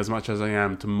anything as much as I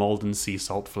am to Malden sea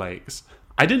salt flakes.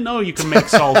 I didn't know you can make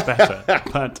salt better,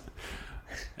 but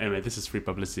anyway, this is free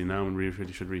publicity now, and we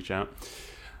really should reach out.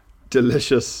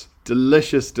 Delicious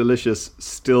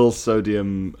still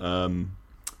sodium.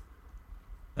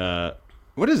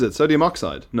 What is it? Sodium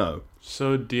oxide? No.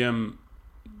 Sodium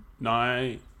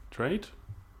nitrate?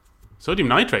 Sodium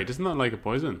nitrate, isn't that like a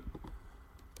poison?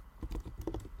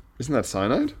 Isn't that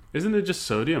cyanide? Isn't it just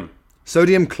sodium?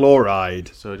 Sodium chloride.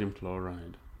 Sodium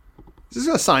chloride. This is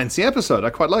a sciencey episode. I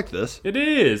quite like this. It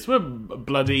is. We're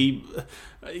bloody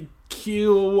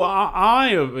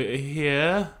QI over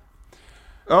here.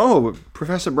 Oh,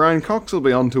 Professor Brian Cox will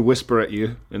be on to whisper at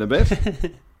you in a bit.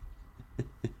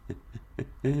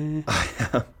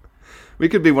 We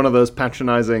could be one of those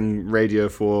patronizing Radio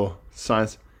 4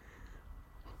 science.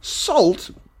 Salt?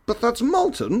 But that's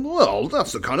molten? Well,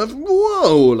 that's the kind of...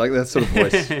 Whoa! Like that sort of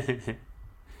voice.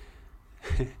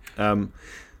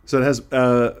 So it has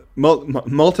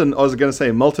molten... I was going to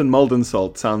say molten Malden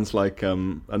salt sounds like a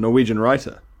Norwegian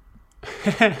writer.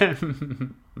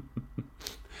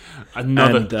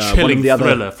 Another chilling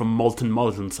thriller from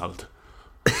Molten Salt.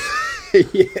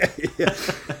 yeah.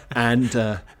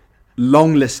 And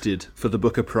long listed for the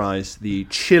Booker Prize, the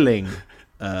chilling,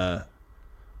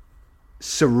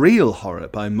 surreal horror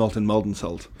by Molten Malden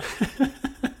Salt.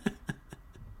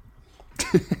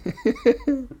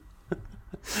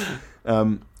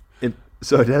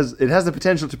 It has the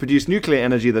potential to produce nuclear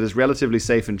energy that is relatively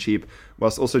safe and cheap,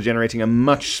 whilst also generating a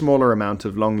much smaller amount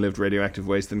of long-lived radioactive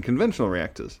waste than conventional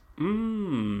reactors.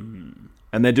 And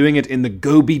they're doing it in the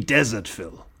Gobi Desert,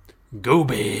 Phil.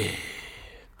 Gobi.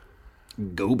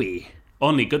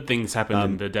 Only good things happen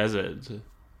in the desert.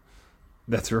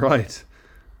 That's right.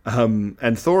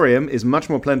 And thorium is much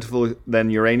more plentiful than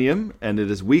uranium, and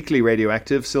it is weakly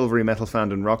radioactive, silvery metal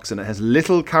found in rocks, and it has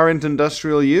little current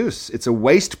industrial use. It's a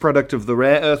waste product of the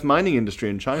rare earth mining industry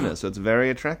in China, so it's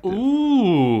very attractive.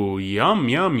 Ooh, yum.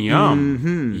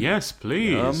 Mm-hmm. Yes,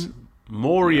 please.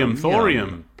 Morium,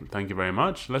 thorium. Thank you very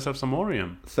much. Let's have some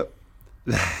morium.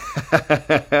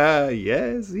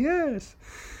 Yes.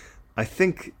 I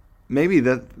think maybe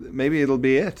it'll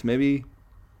be it. Maybe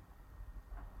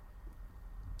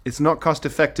it's not cost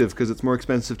effective because it's more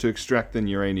expensive to extract than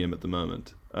uranium at the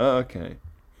moment. Oh, okay.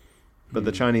 But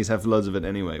the Chinese have loads of it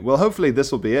anyway. Well, hopefully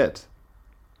this will be it.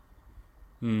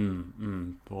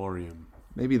 Thorium.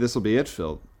 Maybe this will be it,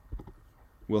 Phil.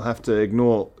 We'll have to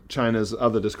ignore China's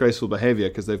other disgraceful behavior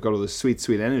because they've got all this sweet,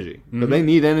 sweet energy. But they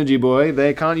need energy, boy.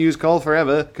 They can't use coal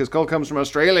forever because coal comes from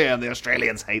Australia and the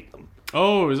Australians hate them.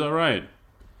 Oh, is that right?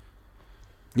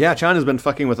 Yeah, China's been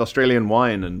fucking with Australian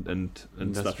wine and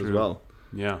stuff true. as well.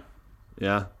 Yeah.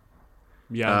 Yeah.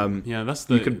 That's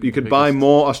the... You could buy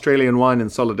more Australian wine in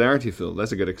solidarity, Phil.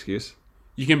 That's a good excuse.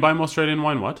 You can buy more Australian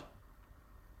wine, what?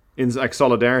 In like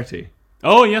solidarity.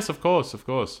 Oh, yes, of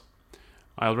course.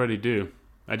 I already do.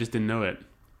 I just didn't know it.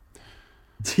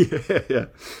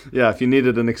 Yeah, if you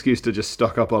needed an excuse to just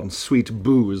stock up on sweet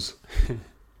booze.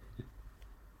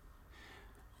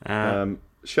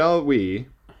 Shall we,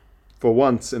 for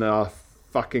once in our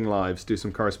fucking lives, do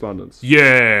some correspondence?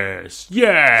 Yes.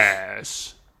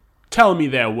 Tell me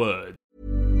their word.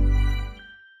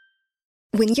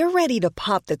 When you're ready to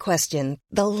pop the question,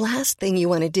 the last thing you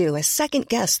want to do is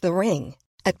second-guess the ring.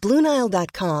 At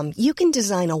BlueNile.com, you can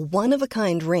design a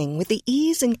one-of-a-kind ring with the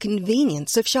ease and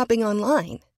convenience of shopping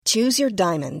online. Choose your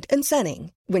diamond and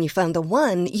setting. When you find the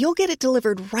one, you'll get it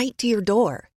delivered right to your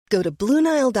door. Go to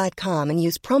BlueNile.com and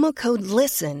use promo code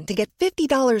LISTEN to get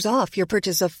 $50 off your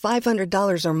purchase of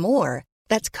 $500 or more.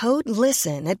 That's code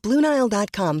LISTEN at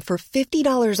BlueNile.com for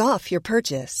 $50 off your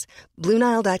purchase.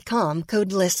 BlueNile.com,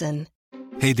 code LISTEN.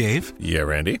 Hey, Dave. Yeah,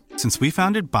 Randy. Since we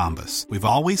founded Bombas, we've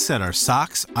always said our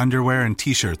socks, underwear, and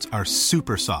T-shirts are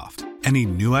super soft. Any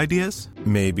new ideas?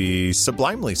 Maybe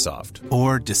sublimely soft.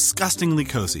 Or disgustingly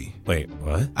cozy. Wait,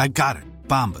 what? I got it.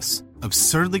 Bombas.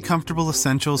 Absurdly comfortable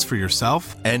essentials for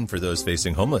yourself and for those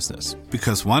facing homelessness.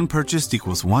 Because one purchased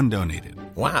equals one donated.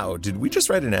 Wow, did we just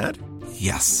write an ad?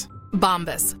 Yes.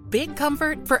 Bombas. Big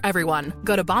comfort for everyone.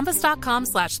 Go to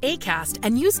bombas.com/ACAST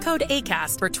and use code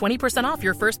ACAST for 20% off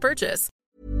your first purchase.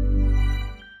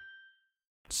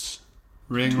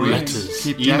 Ring, letters,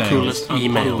 keep emails,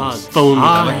 emails, phone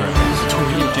telegrams,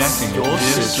 calls, jacking your it,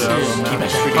 sisters, keep message,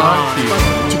 extra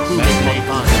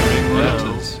ring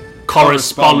letters.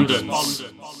 correspondence.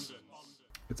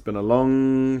 It's been a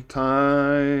long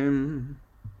time.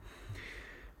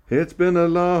 It's been a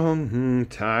long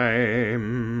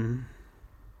time.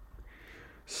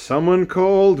 Someone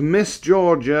called Miss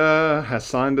Georgia has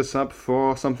signed us up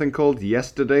for something called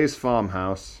Yesterday's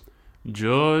Farmhouse.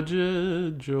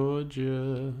 Georgia,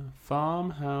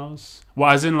 farmhouse.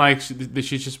 Well, as in, like, did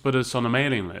she just put us on a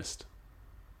mailing list?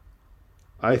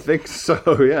 I think so,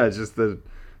 yeah. It's just the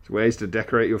ways to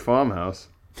decorate your farmhouse.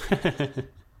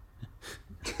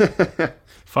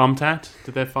 Farm tat?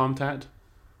 Did they farm tat?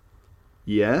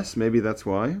 Yes, maybe that's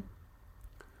why.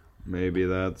 Maybe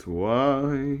that's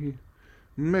why.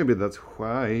 Maybe that's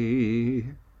why.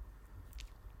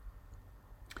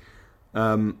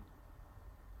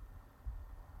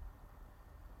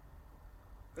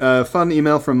 Fun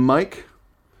email from Mike.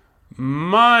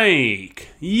 Mike!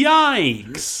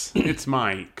 Yikes! It's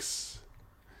Mike's.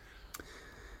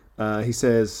 He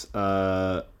says,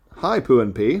 hi, Pooh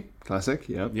and P. Classic,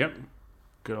 yeah. Yep.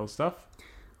 Good old stuff.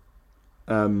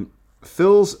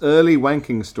 Phil's early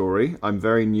wanking story. I'm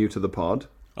very new to the pod.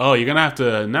 Oh, you're going to have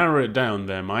to narrow it down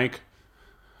there, Mike.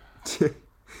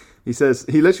 He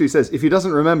literally says, if he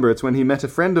doesn't remember, it's when he met a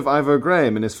friend of Ivo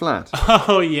Graham in his flat.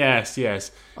 Oh, yes.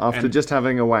 After just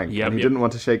having a wank. And he didn't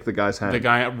want to shake the guy's hand. The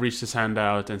guy reached his hand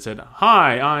out and said,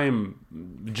 hi,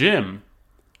 I'm Jim.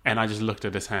 And I just looked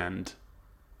at his hand.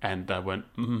 And I went,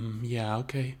 yeah,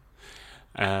 okay.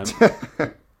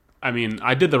 I mean,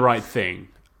 I did the right thing.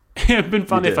 It would have been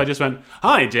fun if I just went,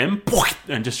 hi, Jim,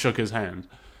 and just shook his hand.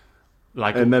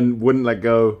 And then wouldn't let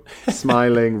go,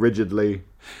 smiling rigidly,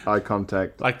 eye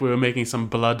contact. Like we were making some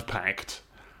blood pact.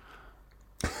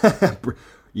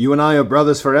 You and I are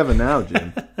brothers forever now,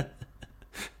 Jim.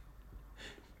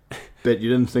 Bet you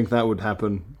didn't think that would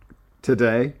happen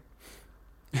today.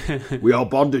 We are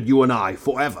bonded, you and I,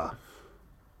 forever.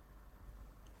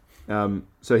 So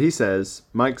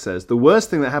Mike says, the worst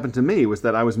thing that happened to me was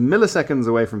that I was milliseconds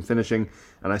away from finishing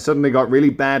and I suddenly got really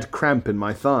bad cramp in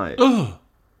my thigh. Ugh.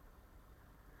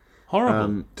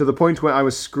 Horrible. To the point where I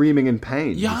was screaming in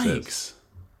pain. Yikes.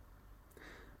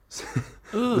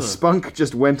 The spunk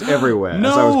just went everywhere as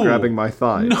I was grabbing my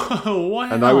thigh. No, wow.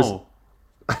 And I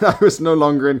was no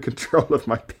longer in control of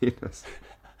my penis.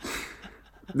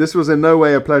 This was in no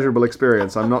way a pleasurable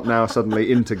experience. I'm not now suddenly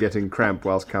into getting cramp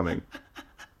whilst coming.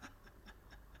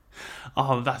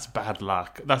 Oh, that's bad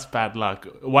luck.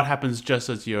 What happens just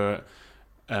as you're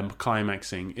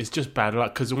climaxing is just bad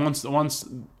luck. Because once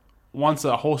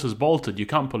a horse is bolted, you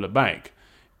can't pull it back.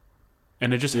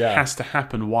 And it just has to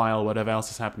happen while whatever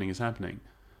else is happening.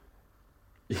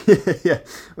 Yeah.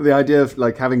 The idea of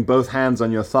like having both hands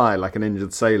on your thigh like an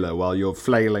injured sailor while your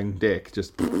flailing dick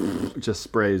just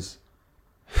sprays.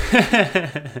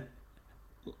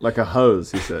 Like a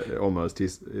hose, he said, almost. He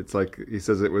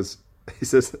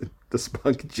says the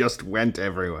spunk just went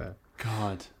everywhere.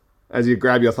 God. As you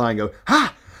grab your thigh and go,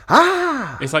 ha!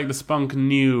 Ah! It's like the spunk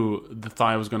knew the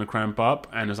thigh was going to cramp up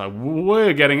and it's like,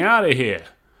 we're getting out of here.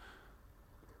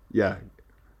 Yeah.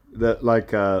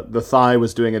 The thigh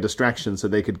was doing a distraction so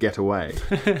they could get away.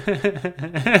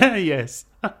 Yes.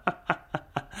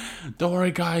 Don't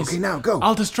worry, guys. Okay, now go.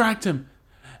 I'll distract him.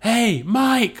 Hey,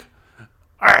 Mike.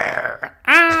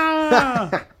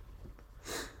 Ah!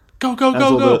 Go.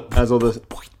 As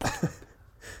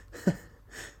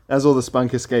all the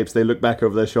spunk escapes, they look back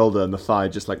over their shoulder and the thigh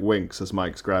just like winks as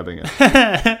Mike's grabbing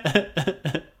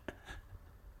it.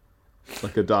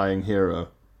 Like a dying hero.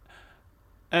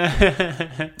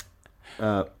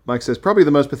 Mike says, probably the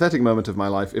most pathetic moment of my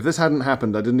life. If this hadn't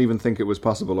happened, I didn't even think it was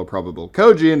possible or probable.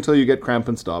 Koji until you get cramp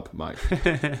and stop, Mike.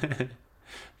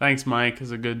 Thanks, Mike. It's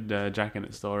a good Jack in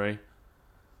It story.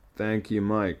 Thank you,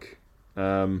 Mike.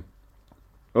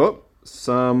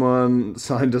 Someone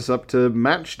signed us up to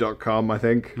Match.com, I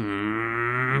think.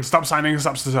 Stop signing us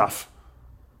up to stuff.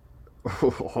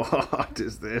 What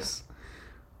is this?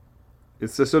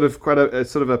 It's a sort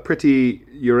of a pretty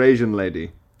Eurasian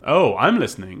lady. Oh, I'm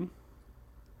listening.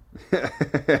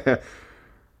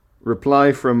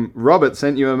 Reply from Robert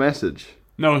sent you a message.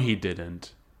 No, he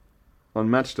didn't. On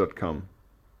Match.com.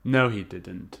 No, he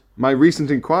didn't. My recent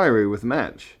inquiry with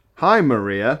Match. Hi,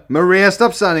 Maria. Maria,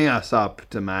 stop signing us up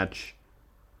to Match.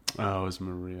 Oh, it's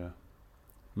Maria.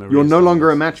 You're no longer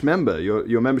a Match member.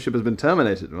 Your membership has been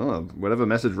terminated. Oh, whatever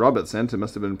message Robert sent, it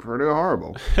must have been pretty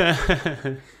horrible.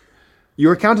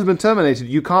 Your account has been terminated.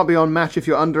 You can't be on Match if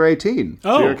you're under 18.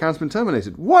 Oh. So your account's been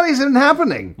terminated. What is even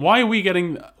happening? Why are we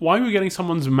getting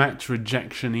someone's Match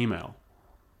rejection email?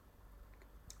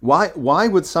 Why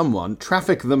would someone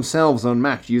traffic themselves on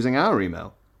Match using our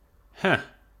email? Huh.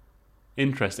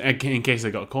 Interesting. In case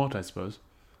they got caught, I suppose.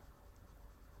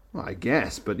 Well, I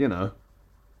guess, but you're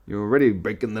already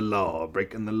breaking the law.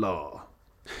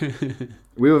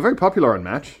 We were very popular on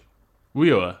Match.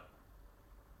 We were.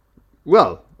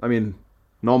 Well, I mean,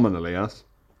 nominally us.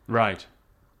 Right.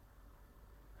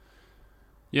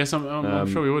 Yes,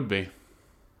 I'm sure we would be.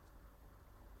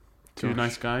 Two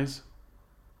nice guys.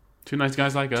 Two nice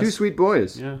guys like us. Two sweet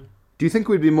boys. Yeah. Do you think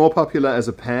we'd be more popular as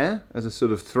a pair? As a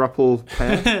sort of thruple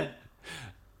pair?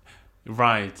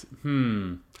 Right.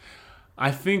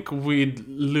 I think we'd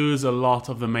lose a lot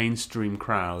of the mainstream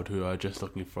crowd who are just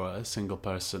looking for a single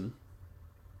person.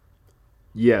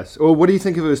 Yes. Or what do you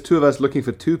think if it was two of us looking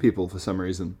for two people for some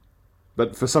reason?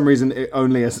 But for some reason,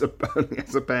 only as a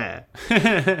pair.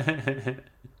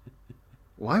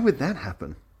 Why would that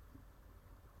happen?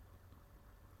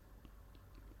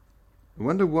 I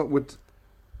wonder what would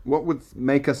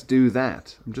make us do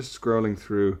that. I'm just scrolling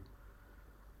through.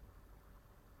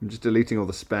 I'm just deleting all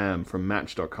the spam from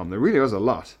Match.com. There really was a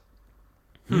lot.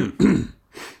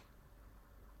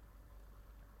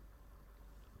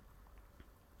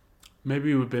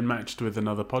 Maybe we've been matched with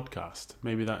another podcast.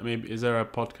 Maybe is there a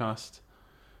podcast?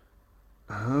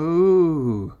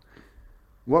 Oh.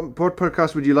 What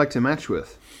podcast would you like to match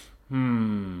with?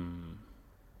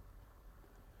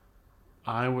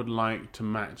 I would like to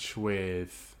match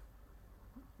with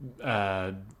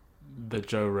the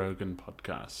Joe Rogan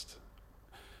podcast.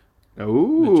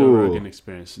 Oh. The Joe Rogan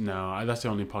Experience. No, that's the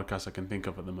only podcast I can think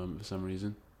of at the moment for some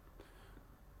reason.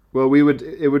 Well,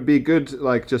 it would be good,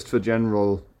 like, just for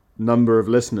general number of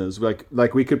listeners.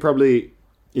 Like we could probably,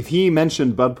 if he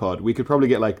mentioned BudPod, we could probably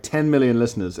get like 10 million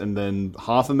listeners, and then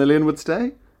 500,000 would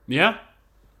stay. Yeah,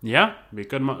 be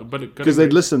good, but because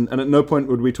they'd listen, and at no point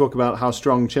would we talk about how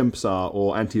strong chimps are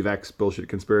or anti-vax bullshit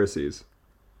conspiracies.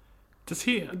 Does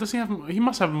he have? He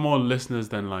must have more listeners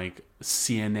than like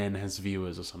CNN has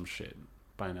viewers or some shit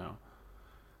by now.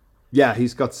 Yeah,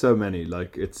 he's got so many.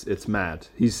 Like it's mad.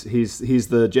 He's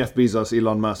the Jeff Bezos,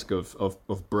 Elon Musk of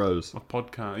bros. Of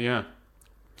podcast, yeah.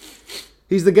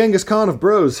 He's the Genghis Khan of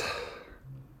bros.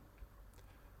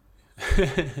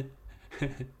 Do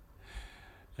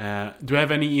we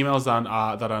have any emails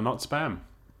that are not spam?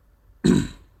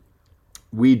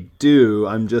 We do.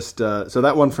 I'm just so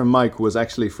that one from Mike was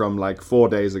actually from like 4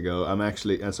 days ago.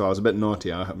 So I was a bit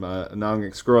naughty. Now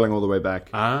I'm scrolling all the way back.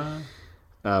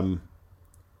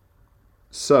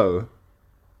 So,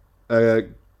 a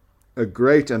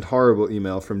great and horrible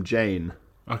email from Jane.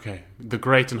 Okay, the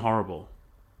great and horrible.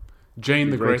 Jane,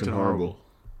 the great and horrible.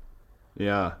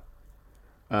 Yeah.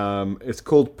 It's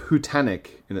called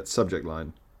Putanic in its subject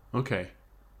line. Okay,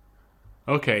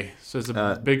 so it's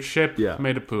a big ship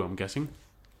made of poo, I'm guessing.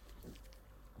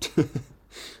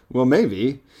 Well,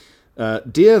 maybe.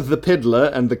 Dear the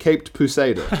Piddler and the Caped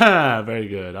Pusader. Very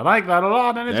good. I like that a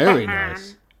lot, and it's very Batman.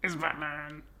 Nice. It's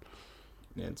Batman.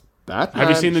 It's Batman. Have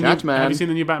you seen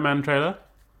the new Batman trailer?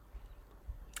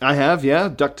 I have, yeah.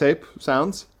 Duct tape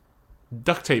sounds.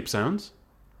 Duct tape sounds?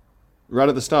 Right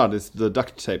at the start, it's the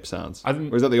duct tape sounds.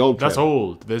 Or is that the old trailer? That's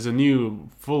old. There's a new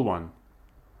full one.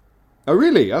 Oh,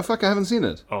 really? Oh, fuck, I haven't seen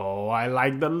it. Oh, I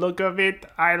like the look of it.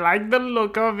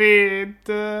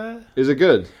 Is it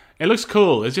good? It looks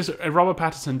cool. It's just Robert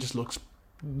Pattinson just looks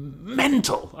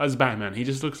mental as Batman. He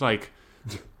just looks like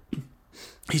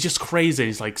he's just crazy.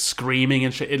 He's like screaming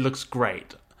and shit. It looks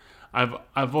great. I've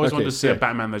always wanted to see a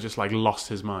Batman that just like lost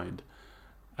his mind.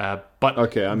 But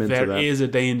okay, I'm into there that. is a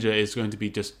danger it's going to be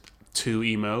just too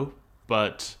emo.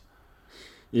 But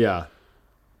yeah,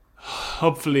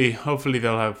 hopefully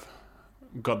they'll have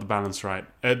got the balance right.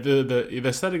 The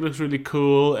aesthetic looks really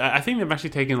cool. I think they've actually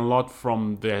taken a lot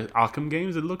from the Arkham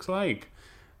games. It looks like,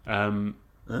 and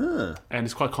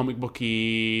it's quite comic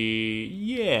booky.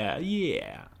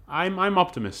 Yeah. I'm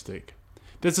optimistic.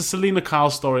 There's a Selena Kyle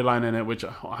storyline in it, which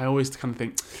I always kind of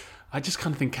think. I just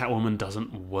kind of think Catwoman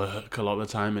doesn't work a lot of the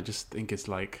time. I just think it's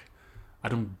like I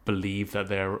don't believe that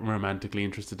they're romantically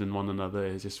interested in one another.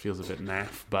 It just feels a bit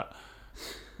naff, but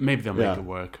maybe they'll make it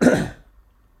work.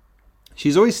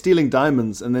 She's always stealing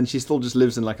diamonds, and then she still just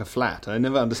lives in like a flat. I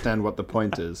never understand what the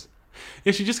point is.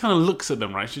 Yeah, she just kind of looks at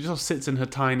them, right? She just sits in her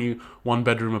tiny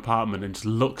one-bedroom apartment and just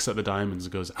looks at the diamonds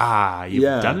and goes, you've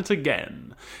done it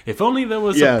again. If only there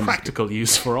was a practical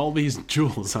use for all these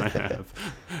jewels I have.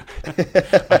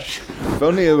 If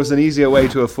only there was an easier way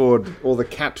to afford all the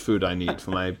cat food I need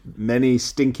for my many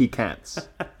stinky cats.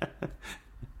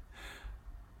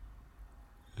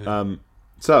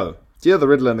 So, dear the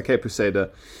Riddler and the Cape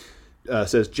Crusader,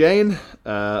 says Jane.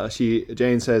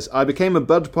 Jane says, I became a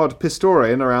BudPod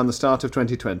Pistorian around the start of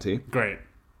 2020. Great.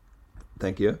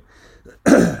 Thank you.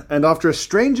 And after a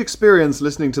strange experience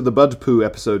listening to the Bud Poo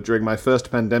episode during my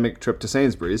first pandemic trip to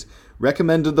Sainsbury's,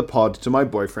 recommended the pod to my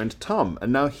boyfriend Tom,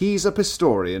 and now he's a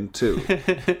Pistorian too.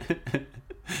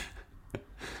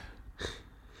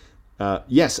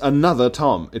 Yes, another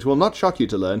Tom. It will not shock you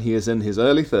to learn he is in his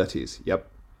early 30s. Yep.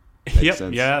 Yep.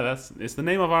 sense. Yeah, it's the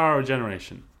name of our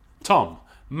generation. Tom,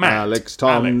 Matt, Alex,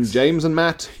 Tom, Alex. James, and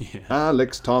Matt. Yeah.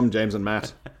 Alex, Tom, James, and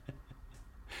Matt.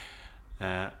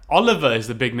 Oliver is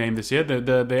the big name this year.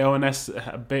 The ONS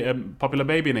popular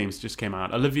baby names just came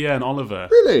out. Olivia and Oliver.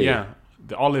 Really? Yeah.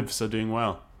 The Olives are doing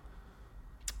well.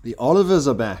 The Olivers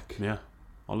are back. Yeah.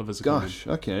 Oliver's are Gosh,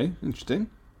 okay, interesting.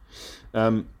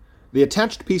 The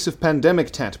attached piece of pandemic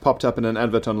tat popped up in an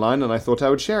advert online, and I thought I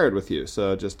would share it with you.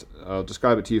 So I'll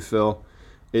describe it to you, Phil.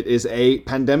 It is a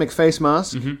pandemic face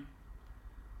mask,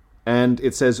 and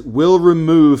it says, "Will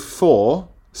remove for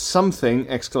something!"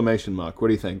 Exclamation mark. What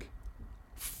do you think?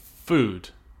 Food.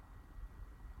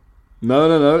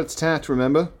 No, it's tat,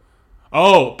 remember?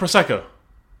 Oh, Prosecco.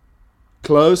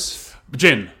 Close.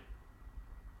 Gin.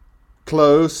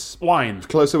 Close. Wine.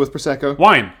 Closer with Prosecco.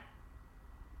 Wine.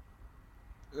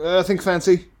 Think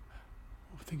fancy.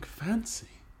 I think fancy.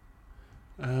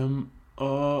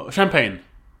 Champagne.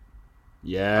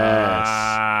 Yes.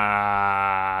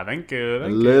 Thank you. A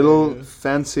little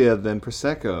fancier than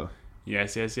Prosecco.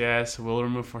 Yes. We'll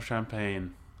remove for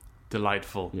champagne.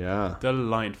 Delightful. Yeah.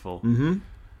 Delightful.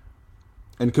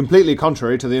 And completely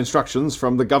contrary to the instructions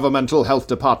from the governmental health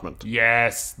department.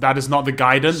 Yes, that is not the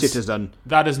guidance. Citizen.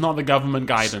 That is not the government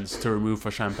guidance to remove for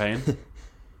champagne.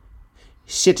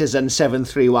 Citizen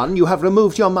 731, you have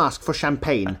removed your mask for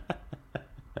champagne.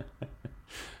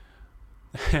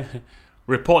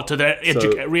 Report to the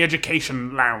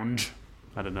re-education lounge.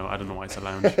 I don't know why it's a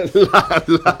lounge.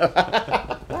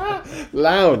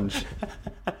 Lounge.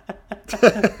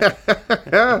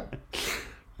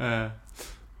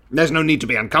 There's no need to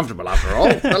be uncomfortable after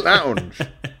all. A lounge.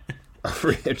 Of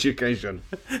re-education.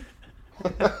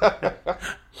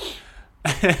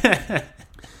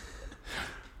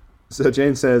 So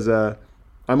Jane says,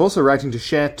 I'm also writing to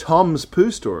share Tom's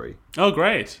poo story. Oh,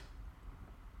 great.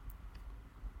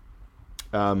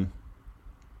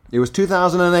 It was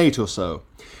 2008 or so.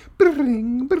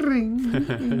 Bring,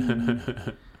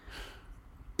 bring.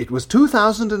 It was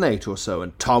 2008 or so,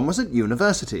 and Tom was at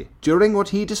university, during what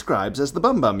he describes as the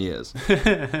bum-bum years.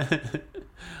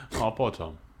 Oh, poor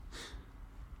Tom.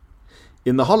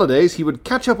 In the holidays, he would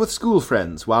catch up with school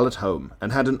friends while at home,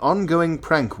 and had an ongoing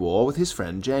prank war with his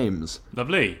friend James.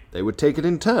 Lovely. They would take it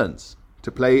in turns to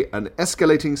play an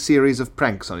escalating series of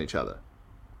pranks on each other.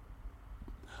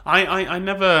 I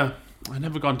never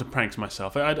gone to pranks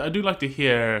myself. I do like to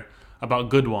hear about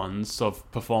good ones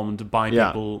performed by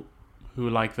people who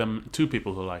like them, to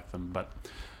people who like them, but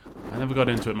I never got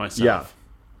into it myself. Yeah.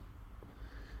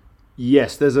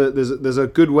 Yes, there's a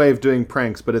good way of doing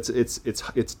pranks, but it's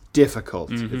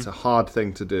difficult. It's a hard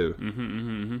thing to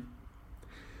do.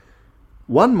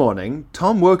 One morning,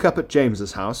 Tom woke up at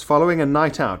James's house following a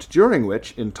night out, during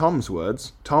which, in Tom's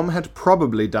words, Tom had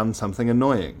probably done something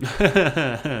annoying.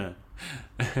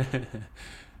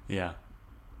 Yeah.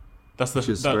 Which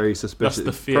is very suspicious. That's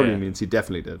the fear. Probably means he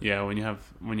definitely did. Yeah, when you have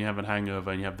a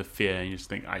hangover and you have the fear, and you just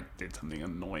think, I did something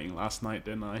annoying last night,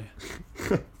 didn't I?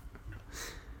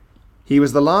 He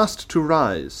was the last to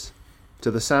rise,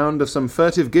 to the sound of some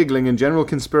furtive giggling and general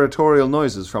conspiratorial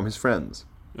noises from his friends.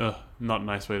 Ugh, not a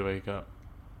nice way to wake up.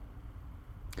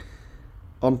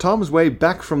 On Tom's way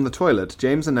back from the toilet,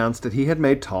 James announced that he had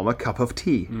made Tom a cup of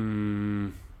tea.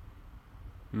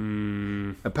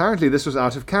 Apparently this was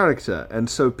out of character, and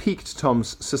so piqued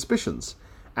Tom's suspicions,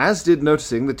 as did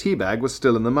noticing the tea bag was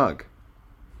still in the mug.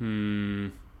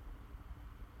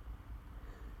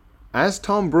 As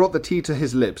Tom brought the tea to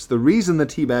his lips, the reason the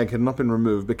tea bag had not been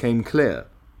removed became clear.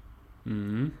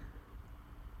 No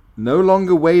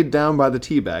longer weighed down by the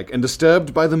tea bag, and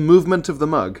disturbed by the movement of the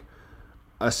mug,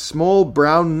 a small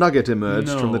brown nugget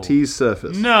emerged from the tea's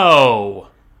surface. No!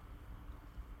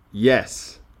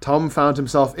 Yes. Tom found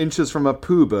himself inches from a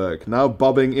pooberg, now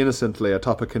bobbing innocently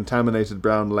atop a contaminated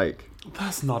brown lake.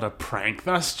 That's not a prank.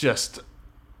 That's just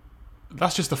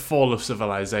the fall of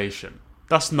civilization.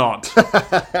 That's not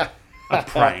a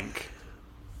prank.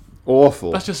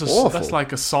 Awful. That's just awful. That's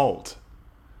like assault.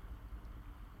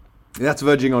 That's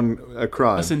verging on a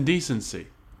crime. That's indecency.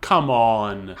 Come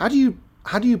on. How do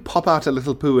you pop out a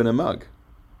little poo in a mug?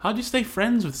 How do you stay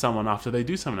friends with someone after they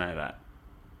do something like that?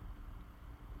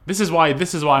 This is why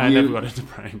I never got into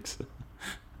pranks.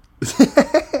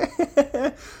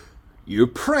 You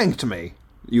pranked me.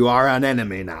 You are an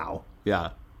enemy now.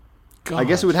 Yeah. I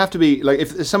guess it would have to be like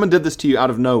if someone did this to you out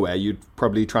of nowhere, you'd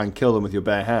probably try and kill them with your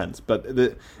bare hands. But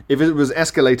if it was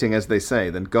escalating, as they say,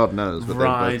 then God knows what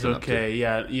Right, they've both been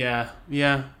up to.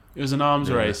 yeah. It was an arms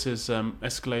race. It's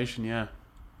escalation, yeah.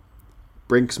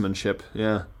 Brinksmanship,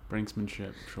 yeah.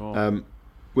 Brinksmanship, sure.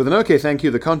 With an okay thank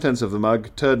you, the contents of the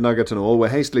mug, turd nugget and all, were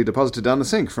hastily deposited down the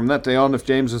sink. From that day on, if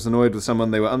James was annoyed with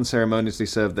someone, they were unceremoniously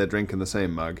served their drink in the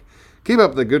same mug. Keep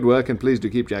up the good work, and please do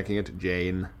keep jacking it,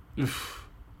 Jane.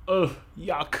 Ugh,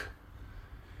 yuck.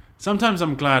 Sometimes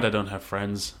I'm glad I don't have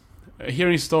friends.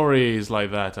 Hearing stories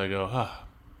like that, I go,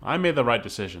 I made the right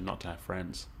decision not to have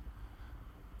friends.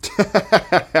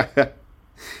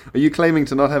 Are you claiming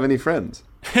to not have any friends?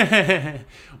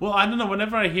 Well, I don't know.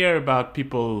 Whenever I hear about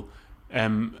people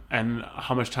and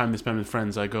how much time they spend with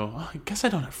friends, I go, I guess I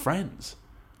don't have friends.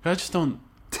 I just don't...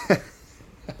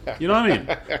 You know what I mean?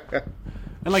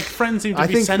 And like friends seem to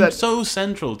be so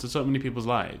central to so many people's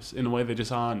lives in a way they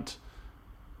just aren't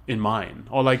in mine.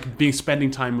 Or like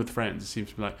spending time with friends. It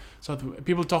seems to be like... So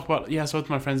people talk about, I saw with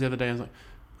my friends the other day. I was like,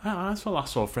 I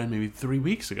saw a friend maybe 3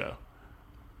 weeks ago.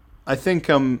 I think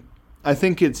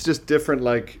it's just different.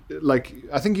 Like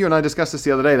I think you and I discussed this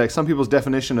the other day. Like some people's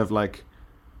definition of like,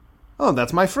 oh,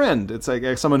 that's my friend. It's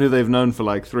like someone who they've known for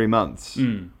like 3 months,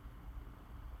 and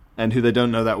who they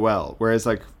don't know that well. Whereas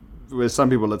like with some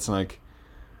people, it's like,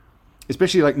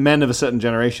 especially like men of a certain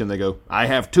generation, they go, I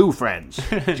have 2 friends,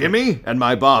 Jimmy and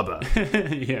my barber.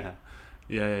 Yeah.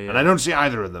 And I don't see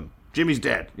either of them. Jimmy's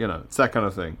dead. You know, it's that kind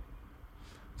of thing.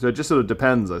 So it just sort of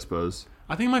depends, I suppose.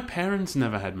 I think my parents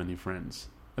never had many friends.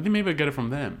 I think maybe I get it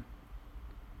from them.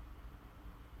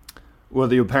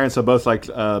 Well, your parents are both like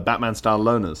Batman-style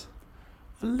loners.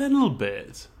 A little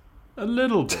bit.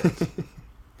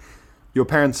 Your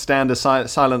parents stand as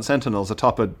silent sentinels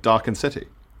atop a darkened city.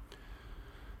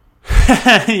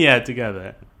 Yeah,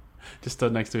 together. Just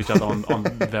stood next to each other on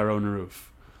their own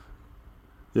roof.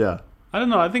 Yeah. I don't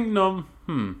know. I think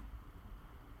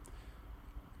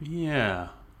Yeah.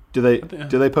 Do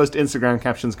they post Instagram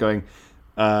captions going,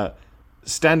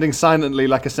 standing silently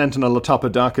like a sentinel atop a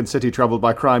darkened city troubled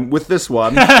by crime with this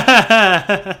one?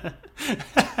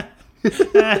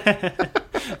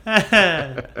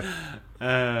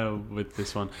 With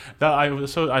this one, I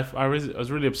was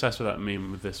really obsessed with that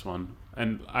meme with this one,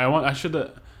 and I almost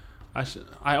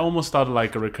started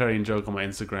like a recurring joke on my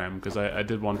Instagram because I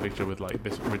did one picture with like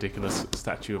this ridiculous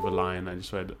statue of a lion. I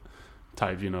just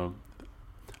typed,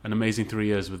 an amazing 3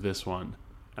 years with this one.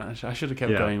 And I should have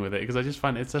kept going with it because I just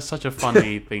find it's such a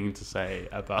funny thing to say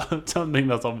about something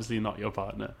that's obviously not your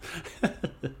partner.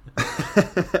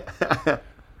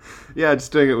 Yeah,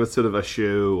 just doing it with sort of a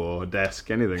shoe or a desk,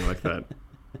 anything like that.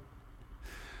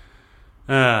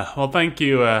 Well, thank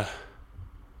you. What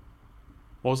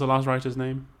was the last writer's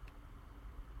name?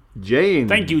 Jane.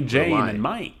 Thank you, Jane and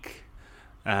Mike,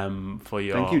 for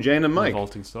your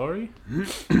revolting story.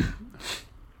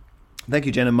 Thank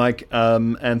you, Jen and Mike,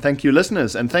 and thank you,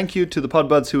 listeners, and thank you to the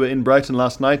Podbuds who were in Brighton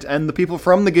last night, and the people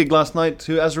from the gig last night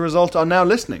who, as a result, are now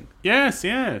listening. Yes.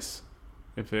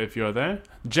 If you're there,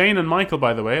 Jane and Michael,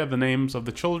 by the way, are the names of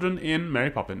the children in Mary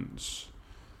Poppins.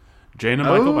 Jane and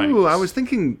Michael Banks. Oh, I was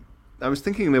thinking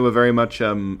they were very much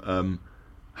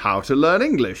how to learn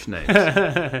English names.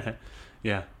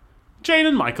 Yeah, Jane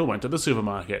and Michael went to the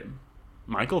supermarket.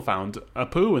 Michael found a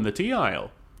poo in the tea aisle.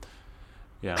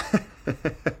 Yeah.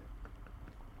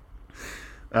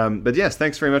 But yes,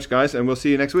 thanks very much, guys, and we'll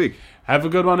see you next week. Have a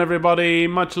good one, everybody.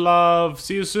 Much love.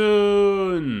 See you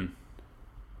soon.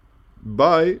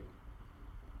 Bye.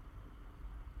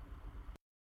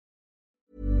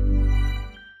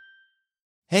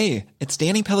 Hey, it's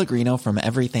Danny Pellegrino from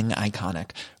Everything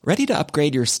Iconic. Ready to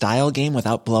upgrade your style game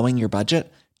without blowing your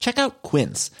budget? Check out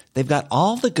Quince. They've got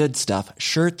all the good stuff,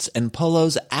 shirts and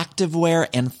polos, activewear,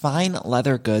 and fine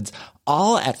leather goods,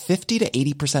 all at 50 to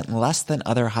 80% less than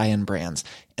other high-end brands.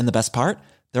 And the best part?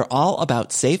 They're all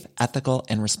about safe, ethical,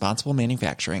 and responsible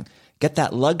manufacturing. Get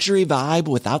that luxury vibe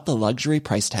without the luxury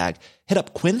price tag. Hit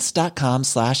up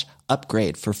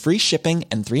quince.com/upgrade for free shipping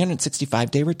and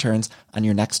 365-day returns on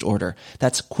your next order.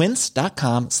 That's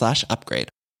quince.com/upgrade.